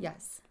question?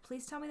 Yes.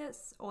 Please tell me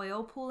this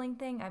oil pooling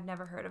thing. I've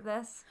never heard of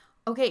this.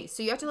 Okay,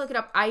 so you have to look it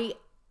up.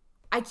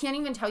 I can't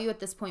even tell you at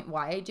this point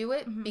why I do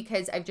it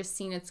because I've just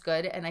seen it's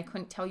good and I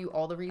couldn't tell you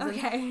all the reasons.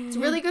 Okay. It's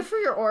really good for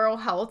your oral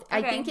health. Okay.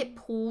 I think it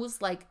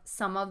pulls like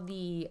some of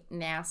the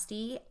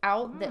nasty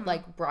out that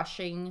like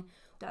brushing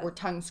or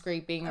tongue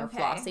scraping or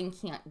flossing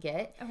can't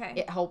get. Okay.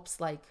 It helps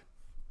like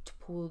to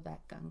pull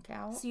that gunk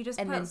out. So you just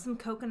and put then, some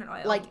coconut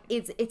oil. like,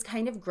 it's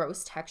kind of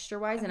gross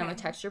texture-wise, and I'm a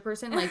texture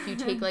person. Like, you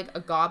take, like, a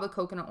gob of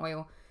coconut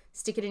oil,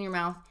 stick it in your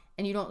mouth,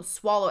 and you don't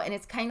swallow. And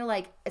it's kind of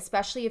like,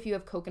 especially if you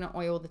have coconut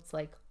oil that's,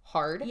 like,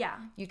 hard. Yeah.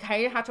 You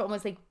kind of have to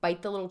almost, like,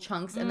 bite the little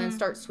chunks and then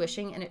start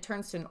swishing, and it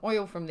turns to an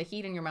oil from the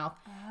heat in your mouth.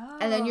 Oh.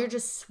 And then you're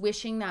just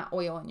swishing that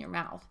oil in your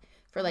mouth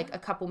for, like, a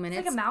couple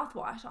minutes. It's like a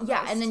mouthwash almost.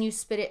 Yeah, and then you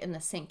spit it in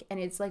the sink, and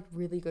it's, like,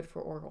 really good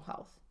for oral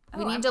health.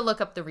 We need I'm to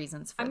look up the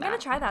reasons for that. I'm going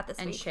to try that this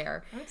and week.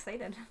 share. I'm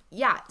excited.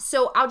 Yeah,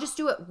 so I'll just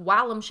do it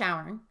while I'm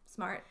showering.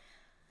 Smart.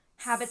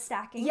 Habit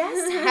stacking.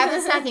 Yes,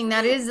 habit stacking.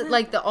 That is,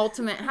 like, the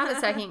ultimate habit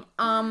stacking.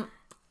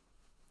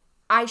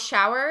 I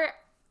shower.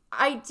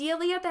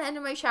 Ideally, at the end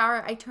of my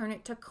shower, I turn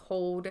it to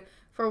cold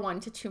for 1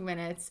 to 2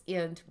 minutes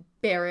and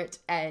bear it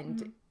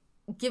and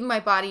give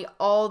my body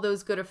all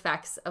those good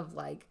effects of,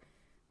 like,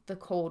 the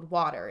cold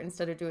water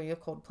instead of doing a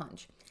cold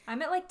plunge. I'm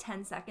at like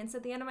 10 seconds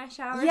at the end of my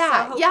shower.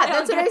 Yeah, so yeah,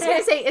 that's what I was going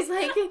to say. It's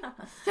like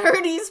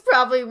 30's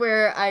probably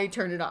where I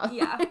turn it off.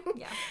 Yeah,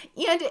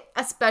 yeah. And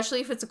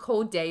especially if it's a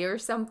cold day or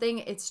something,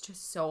 it's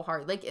just so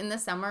hard. Like in the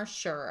summer,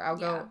 sure, I'll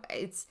go.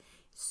 It's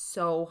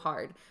so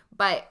hard.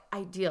 But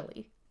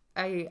ideally,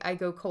 I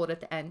go cold at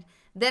the end.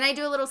 Then I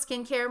do a little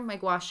skincare, my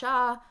gua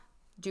sha,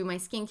 do my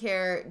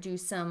skincare, do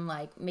some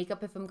like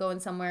makeup if I'm going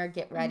somewhere,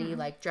 get ready,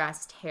 like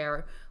dressed,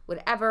 hair,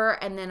 whatever.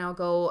 And then I'll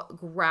go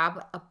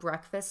grab a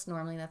breakfast.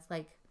 Normally that's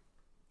like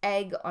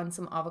egg on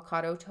some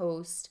avocado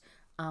toast,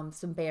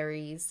 some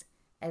berries.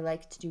 I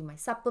like to do my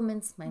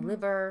supplements, my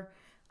liver.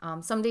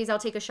 Some days I'll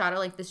take a shot of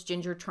like this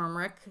ginger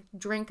turmeric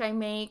drink I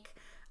make.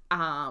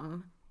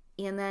 And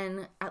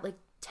then at like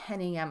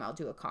 10 a.m. I'll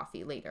do a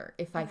coffee later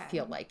if I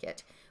feel like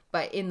it.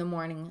 But in the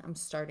morning, I'm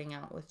starting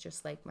out with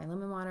just like my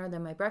lemon water,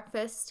 then my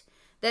breakfast.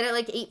 Then at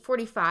like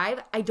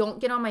 8:45, I don't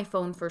get on my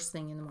phone first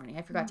thing in the morning.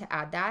 I forgot to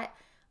add that.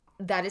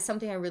 That is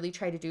something I really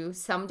try to do.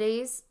 Some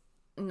days,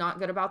 not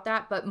good about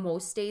that, but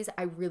most days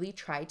I really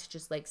try to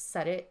just like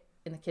set it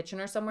in the kitchen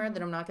or somewhere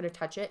that I'm not going to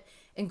touch it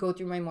and go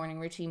through my morning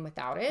routine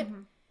without it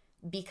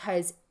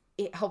because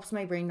it helps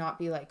my brain not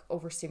be like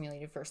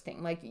overstimulated first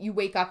thing. Like you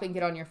wake up and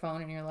get on your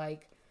phone and you're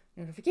like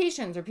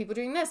notifications or people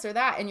doing this or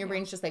that and your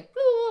brain's just like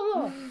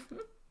blah, blah, blah.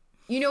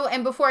 You know,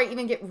 and before I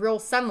even get real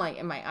sunlight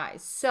in my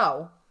eyes.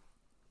 So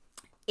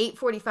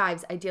 8:45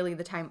 is ideally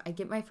the time I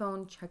get my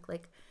phone, check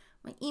like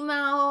my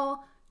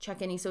email,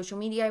 check any social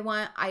media I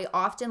want. I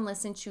often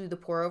listen to the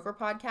Pour Over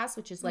podcast,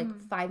 which is like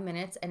 5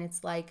 minutes. And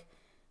it's like,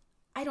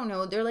 I don't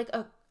know. They're like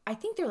I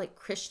think they're like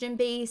Christian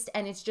based.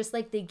 And it's just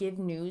like they give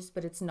news,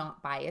 but it's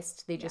not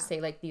biased. They just say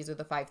like, these are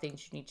the 5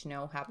 things you need to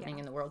know happening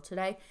in the world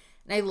today.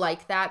 And I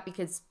like that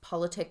because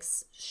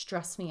politics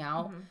stress me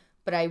out.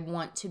 But I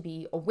want to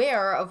be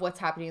aware of what's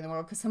happening in the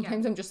world because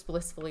sometimes I'm just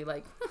blissfully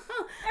like,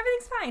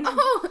 everything's fine.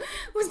 Oh,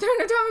 was there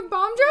an atomic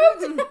bomb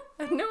dropped?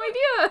 I have no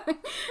idea.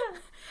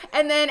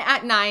 And then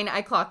at 9,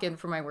 I clock in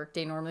for my work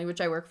day normally, which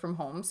I work from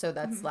home. So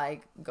that's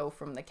like go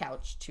from the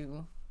couch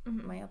to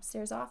my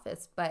upstairs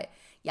office. But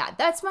yeah,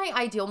 that's my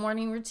ideal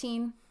morning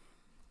routine.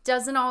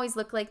 Doesn't always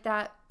look like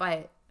that,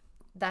 but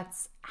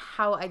that's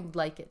how I'd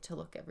like it to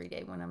look every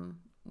day when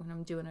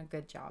I'm doing a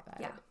good job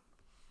at it.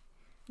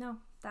 No,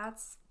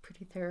 that's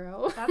pretty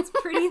thorough. That's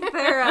pretty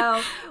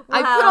thorough.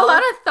 I put a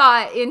lot of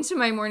thought into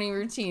my morning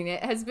routine.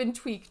 It has been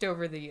tweaked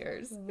over the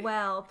years.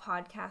 Well,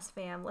 podcast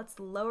fam, let's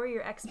lower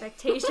your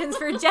expectations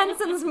for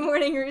Jensen's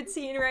morning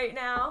routine right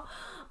now,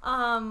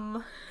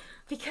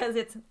 because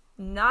it's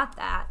not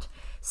that.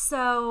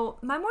 So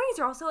my mornings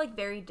are also like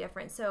very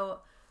different.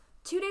 So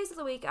 2 days of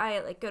the week, I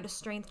like go to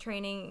strength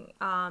training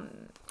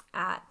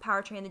at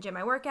Power Train, the gym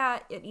I work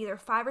at either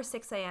 5 or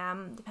 6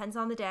 a.m. depends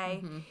on the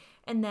day.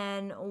 And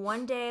then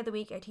 1 day of the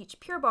week, I teach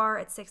Pure Barre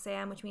at 6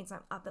 a.m., which means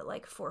I'm up at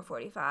like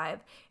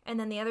 4:45. And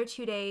then the other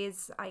 2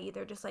 days, I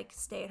either just like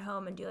stay at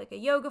home and do like a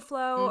yoga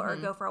flow or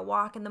go for a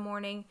walk in the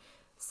morning.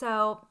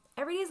 So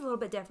every day is a little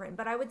bit different.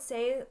 But I would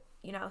say,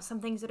 you know, some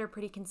things that are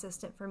pretty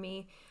consistent for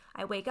me.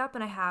 I wake up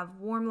and I have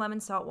warm lemon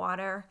salt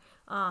water.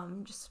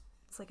 Just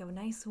it's like a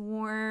nice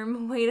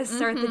warm way to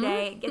start the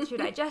day. It gets your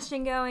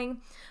digestion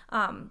going.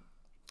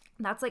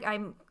 That's like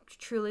I'm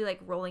truly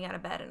like rolling out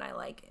of bed and I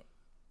like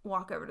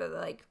walk over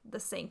to the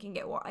sink and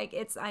get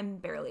I'm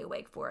barely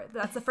awake for it.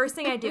 That's the first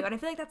thing I do, and I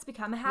feel like that's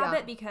become a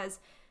habit because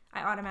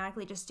I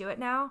automatically just do it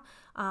now.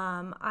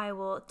 I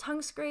will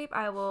tongue scrape.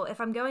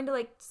 If I'm going to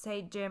like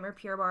say gym or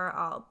Pure Barre,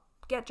 I'll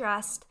get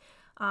dressed,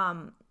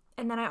 and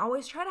then I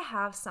always try to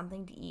have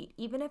something to eat,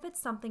 even if it's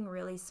something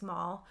really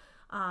small.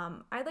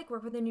 I like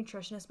work with a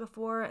nutritionist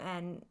before,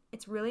 and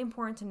it's really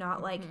important to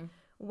not like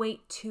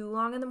wait too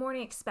long in the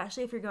morning,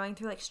 especially if you're going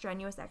through like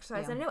strenuous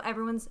exercise. I know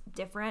everyone's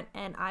different,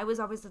 and I was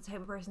always the type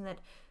of person that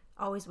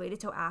always waited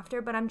till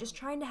after, but I'm just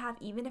trying to have,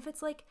 even if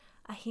it's like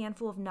a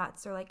handful of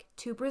nuts or like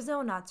 2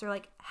 Brazil nuts or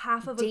like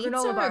half of a granola bar.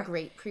 Dates are a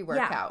great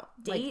pre-workout.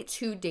 Yeah, like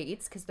 2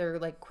 dates because they're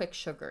like quick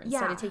sugar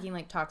instead of taking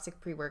like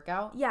toxic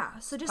pre-workout. Yeah,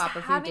 so just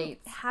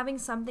having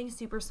something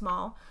super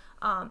small,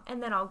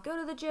 and then I'll go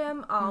to the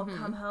gym, I'll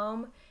come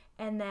home,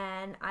 and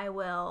then I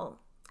will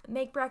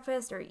make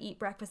breakfast or eat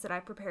breakfast that I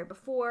prepared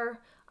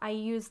before, I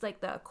use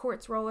like the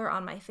quartz roller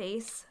on my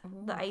face.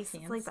 Ooh, the ice, fancy.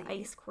 it's like the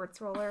ice quartz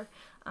roller.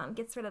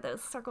 Gets rid of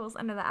those circles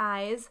under the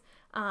eyes.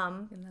 I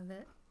love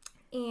it.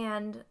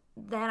 And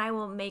then I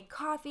will make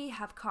coffee,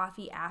 have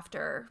coffee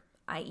after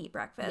I eat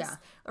breakfast. Yeah.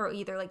 Or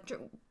either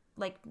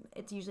like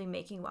it's usually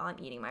making while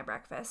I'm eating my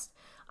breakfast.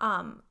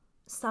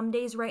 Some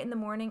days right in the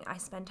morning I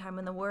spend time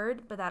in the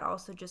Word, but that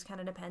also just kind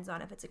of depends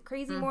on if it's a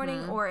crazy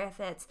morning or if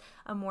it's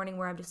a morning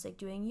where I'm just like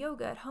doing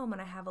yoga at home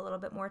and I have a little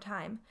bit more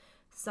time.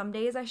 Some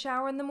days I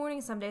shower in the morning,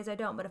 some days I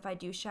don't, but if I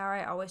do shower,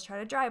 I always try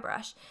to dry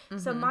brush.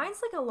 So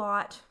mine's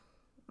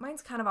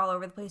kind of all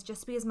over the place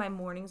just because my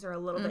mornings are a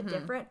little bit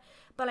different.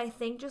 But I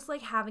think just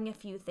like having a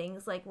few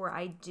things like where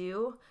I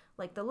do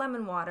like the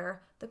lemon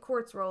water, the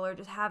quartz roller,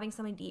 just having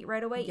something to eat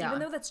right away, even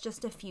though that's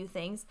just a few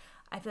things,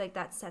 I feel like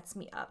that sets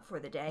me up for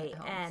the day.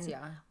 Helps, and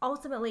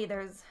ultimately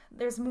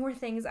there's more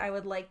things I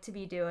would like to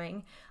be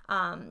doing.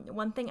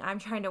 One thing I'm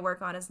trying to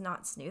work on is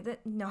not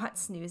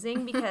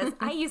snoozing because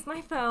I use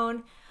my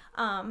phone.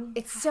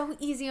 It's so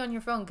easy on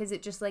your phone because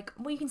it just like,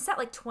 well, you can set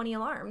like 20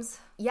 alarms.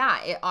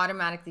 yeah, it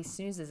automatically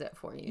snoozes it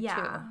for you too.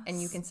 Yeah.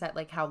 And you can set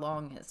like how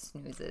long it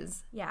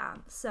snoozes. Yeah,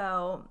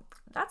 so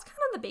that's kind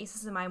of the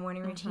basis of my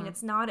morning routine.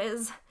 It's not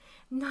as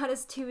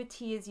to a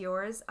T as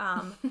yours,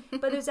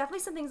 but there's definitely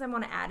some things I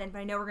want to add in, but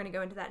I know we're going to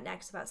go into that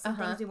next about some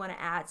things we want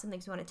to add, some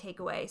things we want to take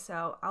away,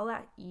 so I'll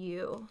let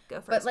you go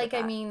first. But like, with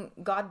I that. mean,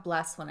 God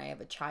bless when I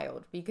have a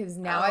child, because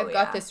now Oh, I've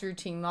got yeah. this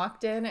routine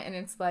locked in, and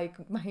it's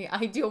like my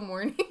ideal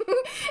morning,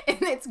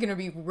 and it's going to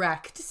be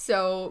wrecked.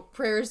 So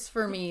prayers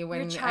for me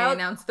when I child-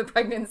 announce the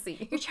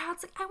pregnancy. Your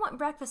child's like, I want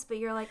breakfast, but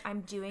you're like,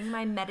 I'm doing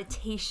my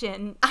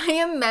meditation. I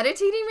am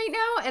meditating right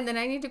now, and then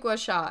I need to gua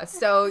sha,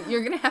 so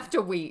you're going to have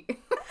to wait.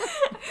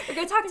 Or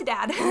go talk to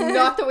dad.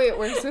 Not the way it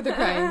works with a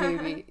crying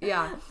baby.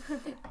 Yeah.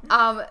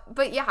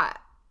 But yeah,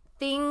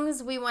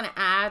 things we want to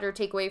add or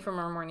take away from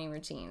our morning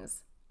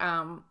routines.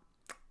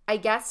 I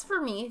guess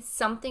for me,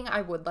 something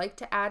I would like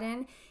to add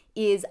in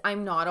is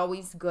I'm not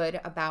always good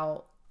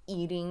about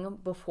eating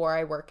before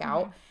I work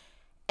out.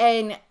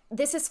 And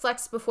this is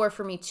flexed before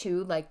for me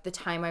too, like the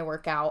time I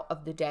work out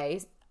of the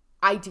day.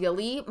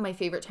 Ideally, my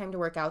favorite time to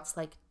work out is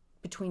like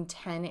between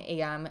 10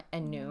 a.m.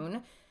 and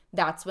noon.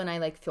 That's when I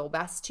like feel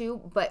best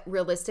too. But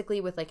realistically,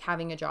 with like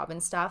having a job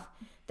and stuff,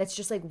 that's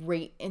just like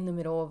right in the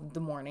middle of the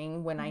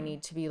morning when I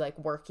need to be like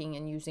working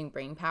and using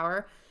brain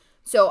power.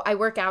 So I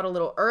work out a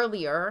little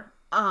earlier.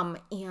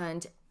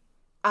 And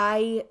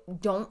I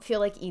don't feel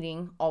like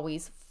eating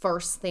always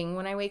first thing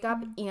when I wake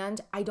up.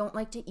 And I don't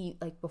like to eat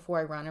like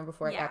before I run or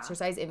before I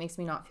exercise. It makes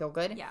me not feel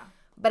good. Yeah.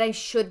 But I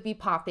should be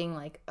popping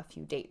like a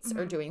few dates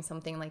or doing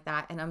something like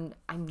that. And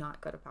I'm not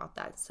good about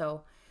that.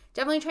 So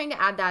definitely trying to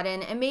add that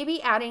in, and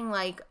maybe adding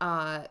like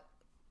a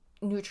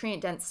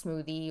nutrient dense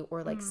smoothie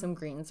or like some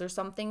greens or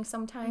something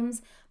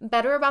sometimes.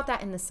 Better about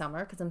that in the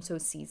summer because I'm so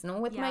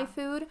seasonal with my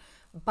food.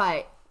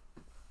 But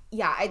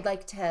yeah, I'd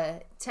like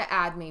to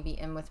add maybe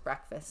in with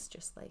breakfast,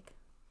 just like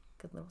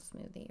a good little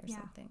smoothie or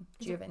something.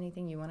 Do you have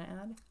anything you want to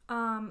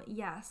add?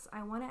 Yes,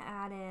 I want to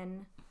add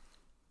in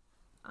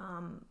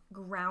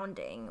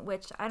grounding,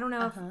 which I don't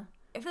know if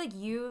I feel like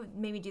you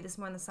maybe do this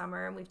more in the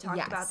summer, and we've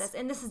talked about this,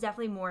 and this is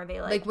definitely more of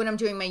a like when I'm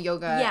doing my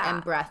yoga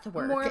and breath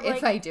work, more of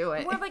if I do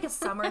it. More of like a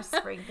summer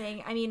spring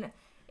thing. I mean,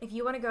 if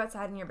you want to go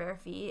outside in your bare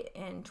feet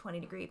in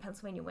 20-degree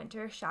Pennsylvania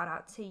winter, shout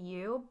out to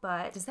you.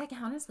 But does that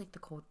count as like the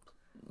cold?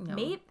 No,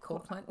 maybe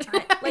cold plunge.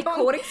 Like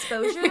cold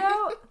exposure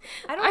though.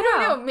 I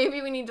don't know.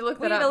 Maybe we need to look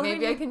that up.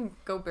 Maybe I can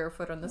go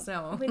barefoot on the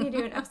snow. We need to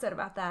do an episode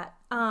about that.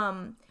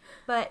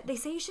 But they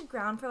say you should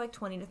ground for like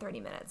 20 to 30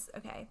 minutes.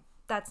 Okay.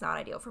 That's not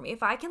ideal for me.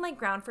 If I can like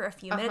ground for a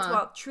few minutes,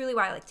 well, truly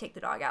while I like take the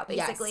dog out,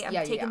 basically, I'm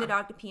taking the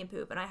dog to pee and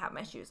poop and I have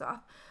my shoes off.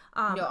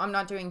 No, I'm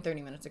not doing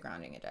 30 minutes of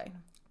grounding a day.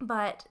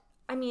 But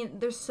I mean,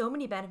 there's so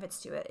many benefits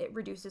to it. It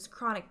reduces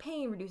chronic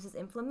pain, reduces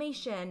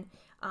inflammation,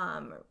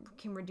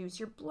 can reduce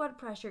your blood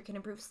pressure, can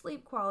improve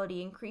sleep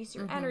quality, increase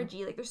your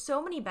energy. Like there's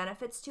so many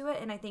benefits to it.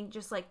 And I think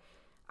just like,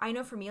 I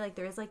know for me, like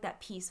there is like that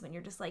peace when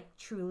you're just like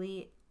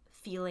truly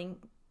feeling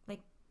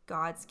like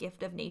God's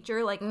gift of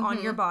nature, like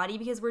on your body,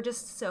 because we're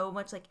just so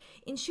much like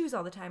in shoes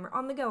all the time or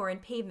on the go or in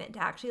pavement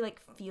to actually like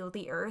feel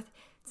the earth.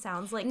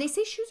 Sounds like, and they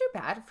say shoes are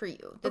bad for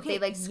you, that they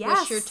like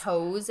squish your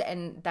toes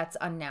and that's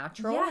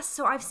unnatural. Yes,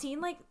 so I've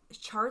seen like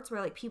charts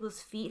where like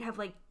people's feet have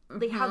like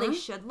how they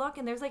should look,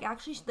 and there's like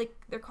actually like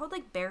they're called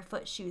like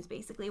barefoot shoes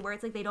basically, where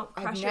it's like they don't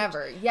crush like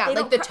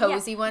the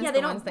toesy ones,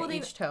 the ones that they,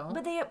 each toe.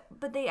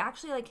 But they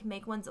actually like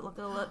make ones that look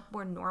a little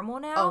more normal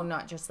now. Oh,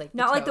 not just like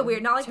the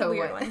weird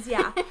ones.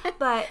 Yeah,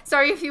 but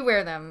sorry if you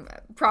wear them.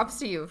 Props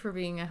to you for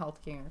being a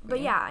health king.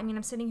 But yeah, I mean,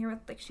 I'm sitting here with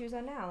like shoes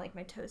on now, like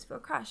my toes feel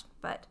crushed,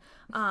 but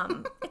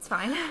it's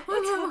fine.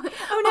 Oh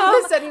no! All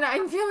of a sudden,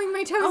 I'm feeling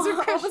my toes are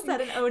crushed. All of a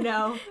sudden, oh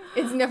no!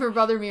 It's never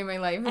bothered me in my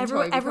life.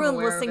 Everyone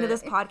listening to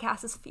this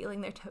podcast is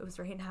feeling their toes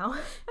right now.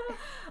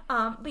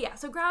 But yeah,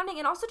 so grounding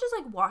and also just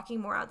like walking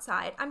more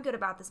outside. I'm good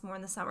about this more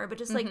in the summer, but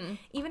just like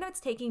even if it's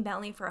taking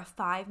Bentley for a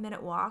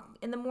 5-minute walk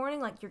in the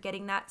morning, like you're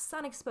getting that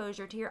sun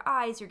exposure to your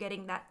eyes, you're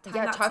getting that time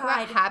outside. Talk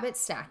about habit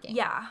stacking.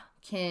 Yeah,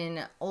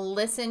 can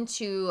listen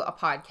to a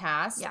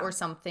podcast or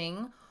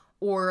something,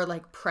 or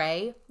like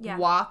pray,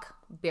 walk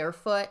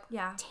barefoot,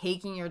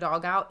 taking your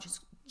dog out,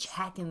 just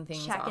checking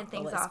things off the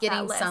list.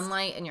 Getting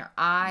sunlight in your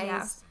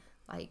eyes,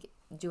 like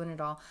doing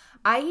it all.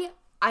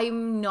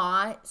 I'm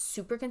not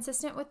super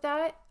consistent with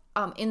that.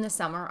 In the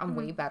summer, I'm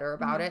way better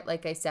about it.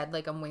 Like I said,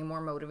 like I'm way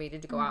more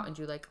motivated to go out and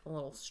do like a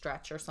little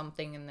stretch or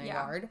something in the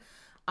yard.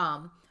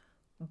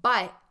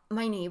 But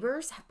my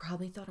neighbors have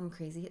probably thought I'm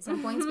crazy at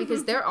some points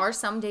because there are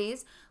some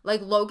days,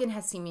 like Logan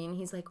has seen me and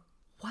he's like,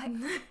 what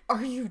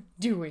are you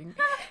doing?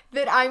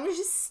 That I'm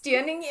just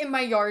standing in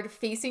my yard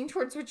facing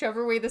towards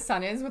whichever way the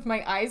sun is with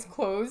my eyes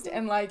closed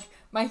and like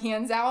my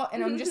hands out.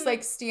 And I'm just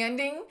like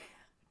standing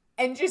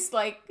and just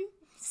like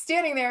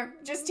standing there,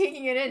 just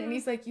taking it in. And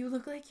he's like, you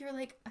look like you're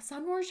like a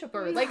sun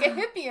worshiper, like a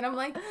hippie. And I'm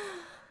like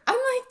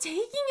taking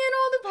in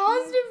all the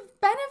positive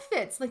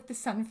benefits. Like the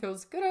sun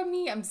feels good on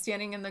me. I'm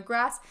standing in the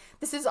grass.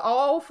 This is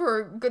all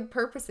for good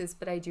purposes,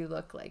 but I do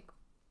look like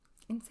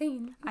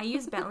insane. I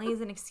use Bentley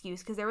as an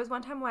excuse because there was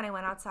one time when I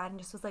went outside and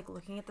just was like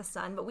looking at the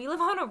sun, but we live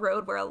on a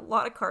road where a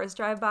lot of cars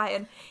drive by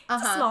and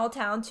it's a small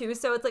town too,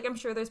 so it's like I'm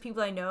sure there's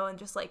people I know and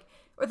just like,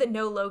 or that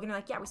know Logan are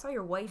like, yeah, we saw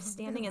your wife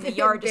standing in the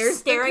yard just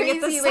staring at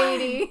the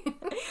lady.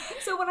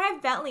 So when I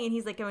have Bentley and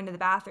he's like going to the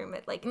bathroom,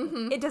 it like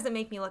it doesn't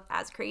make me look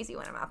as crazy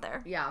when I'm out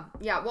there. Yeah.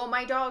 Well,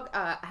 my dog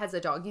has a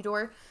doggy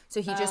door,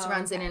 so he just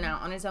runs in and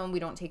out on his own. We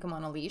don't take him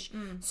on a leash.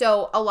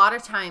 So a lot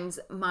of times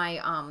my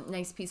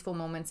nice peaceful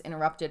moments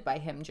interrupted by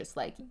him just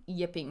like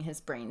yipping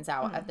his brains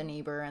out at the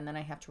neighbor, and then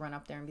I have to run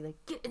up there and be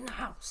like, get in the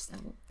house,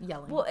 and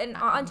yelling. Well, and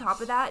on top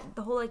of that,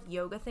 the whole like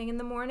yoga thing in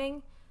the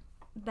morning.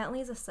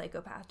 Bentley's a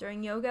psychopath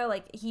during yoga.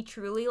 Like he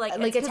truly like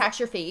attacks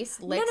your face,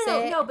 licks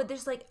it. No. But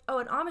there's like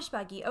an Amish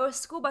buggy. A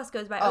school bus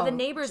goes by. The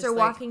neighbors are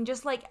walking.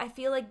 Just like I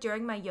feel like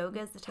during my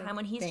yoga is the time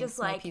when he's just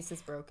like my piece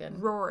is broken,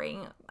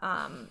 roaring.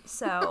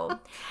 So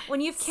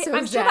when you've kids,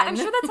 I'm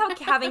sure that's how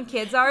having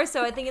kids are.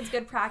 So I think it's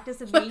good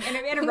practice of being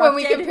interrupted. When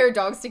we compare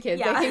dogs to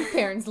kids, I think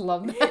parents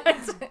love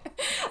that.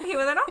 Okay,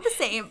 well they're not the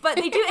same, but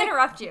they do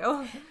interrupt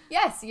you.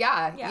 Yes,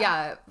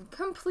 yeah,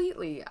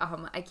 completely.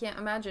 I can't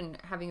imagine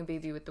having a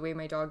baby with the way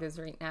my dog is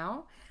right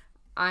now.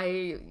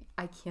 I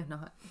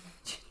cannot.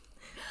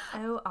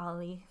 Oh,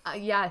 Ollie.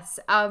 Yes.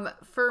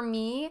 For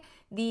me,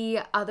 the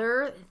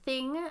other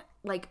thing,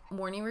 like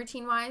morning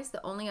routine wise,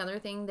 the only other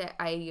thing that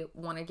I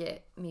want to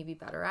get maybe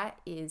better at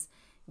is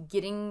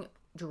getting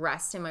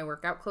dressed in my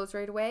workout clothes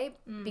right away,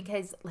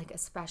 because like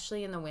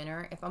especially in the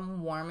winter, if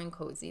I'm warm and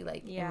cozy,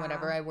 like in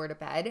whatever I wear to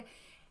bed,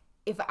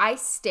 if I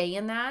stay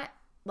in that,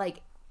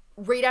 like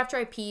right after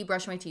I pee,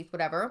 brush my teeth,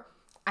 whatever,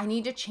 I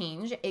need to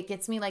change. It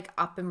gets me like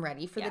up and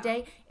ready for the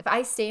day. If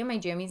I stay in my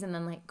jammies and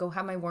then like go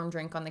have my warm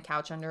drink on the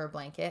couch under a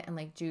blanket and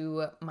like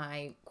do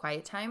my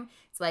quiet time,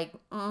 it's like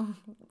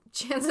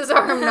chances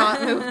are I'm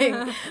not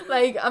moving.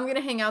 Like I'm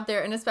gonna hang out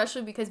there, and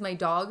especially because my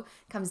dog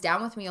comes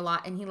down with me a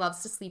lot and he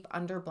loves to sleep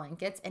under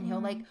blankets, and he'll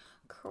like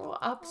curl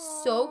up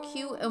so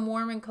cute and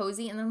warm and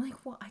cozy, and I'm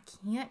like, well, I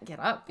can't get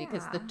up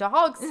because the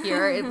dog's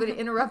here. It would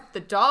interrupt the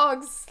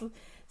dog's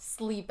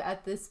sleep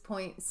at this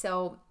point.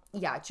 So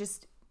yeah,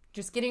 just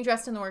getting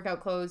dressed in the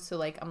workout clothes, so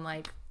like I'm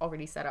like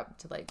already set up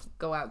to like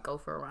go out, go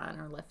for a run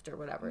or lift or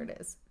whatever it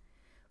is.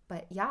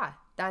 But yeah,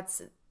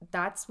 that's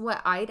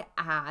what I'd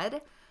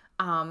add.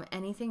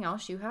 Anything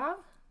else you have?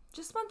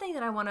 Just one thing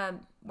that I want to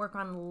work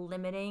on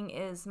limiting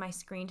is my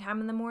screen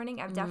time in the morning.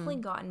 I've definitely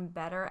gotten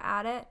better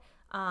at it.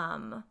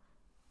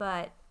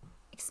 But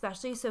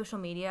especially social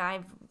media,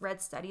 I've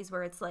read studies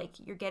where it's like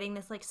you're getting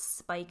this like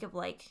spike of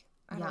like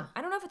I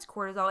don't know if it's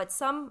cortisol. It's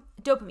some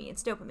dopamine.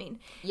 It's dopamine.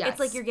 Yes. It's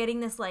like you're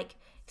getting this like,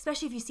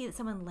 especially if you see that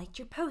someone liked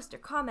your post or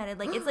commented,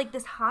 like it's like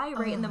this high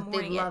rate in the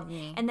morning. They love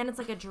me. And then it's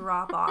like a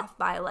drop off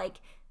by like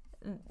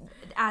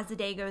as the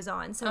day goes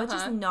on. So it's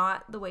just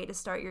not the way to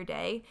start your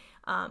day.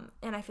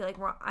 And I feel like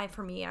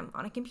I'm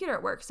on a computer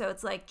at work, so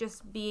it's like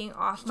just being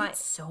off my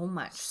so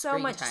much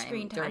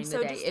screen time during so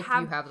the day if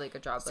you have like a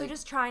job. So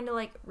just trying to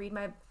like read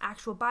my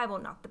actual Bible,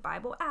 not the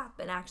Bible app,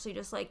 and actually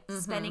just like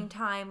spending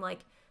time like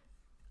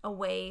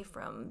away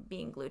from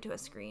being glued to a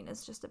screen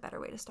is just a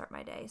better way to start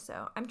my day.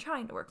 So I'm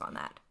trying to work on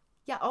that.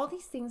 Yeah, all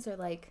these things are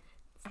like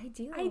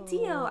ideal.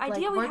 Like,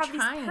 we have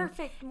these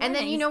perfect mornings. And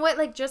then you know what?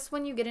 Like just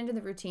when you get into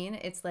the routine,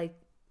 it's like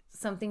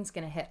something's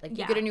gonna hit. Like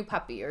you get a new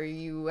puppy, or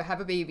you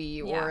have a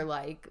baby, or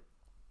like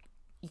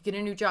you get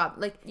a new job.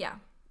 Like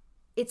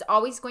it's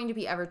always going to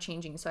be ever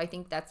changing. So I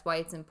think that's why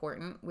it's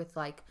important with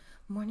like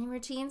morning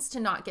routines to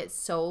not get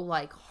so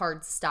like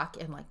hard stuck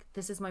in like,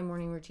 this is my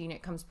morning routine,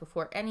 it comes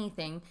before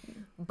anything,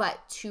 but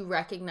to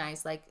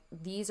recognize like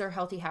these are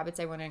healthy habits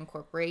I want to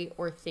incorporate,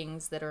 or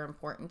things that are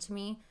important to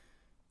me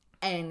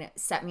and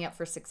set me up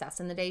for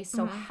success in the day.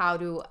 So how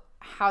do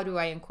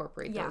I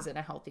incorporate those in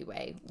a healthy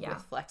way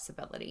with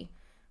flexibility?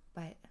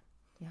 But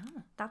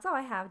that's all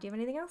I have. Do you have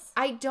anything else?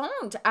 I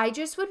don't. I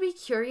just would be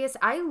curious.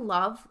 I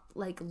love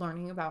like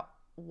learning about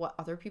what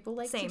other people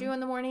like to do in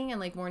the morning and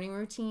like morning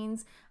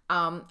routines.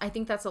 I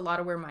think that's a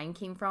lot of where mine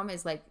came from,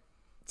 is like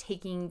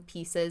taking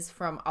pieces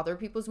from other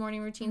people's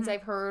morning routines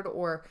I've heard,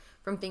 or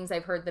from things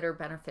I've heard that are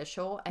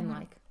beneficial, and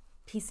like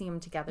piecing them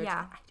together.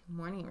 Yeah. I do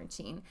morning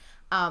routine.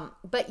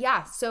 But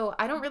yeah, so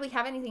I don't really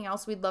have anything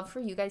else. We'd love for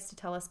you guys to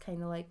tell us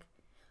kind of like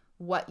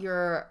what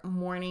your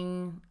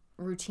morning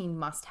routine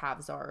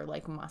must-haves are,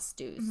 like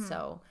must-dos.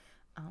 So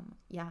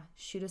yeah,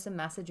 shoot us a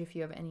message if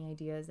you have any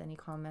ideas, any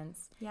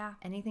comments,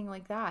 anything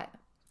like that.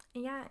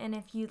 Yeah, and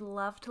if you'd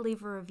love to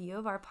leave a review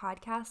of our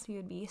podcast, we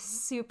would be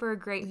super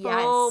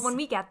grateful. When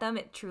we get them,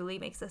 it truly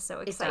makes us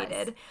so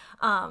excited.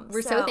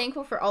 We're so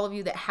thankful for all of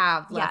you that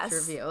have left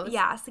reviews.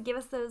 Yeah, so give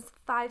us those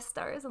 5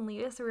 stars and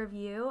leave us a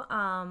review.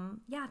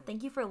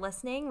 Thank you for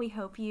listening. We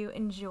hope you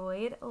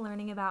enjoyed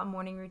learning about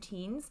morning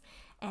routines,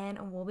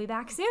 and we'll be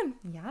back soon.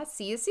 Yeah,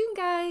 see you soon,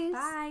 guys.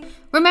 Bye.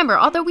 Remember,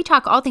 although we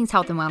talk all things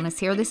health and wellness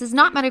here, this is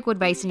not medical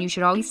advice, and you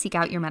should always seek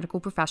out your medical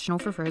professional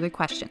for further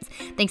questions.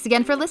 Thanks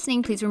again for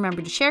listening. Please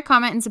remember to share,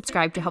 comment, and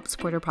subscribe to help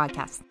support our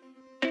podcast.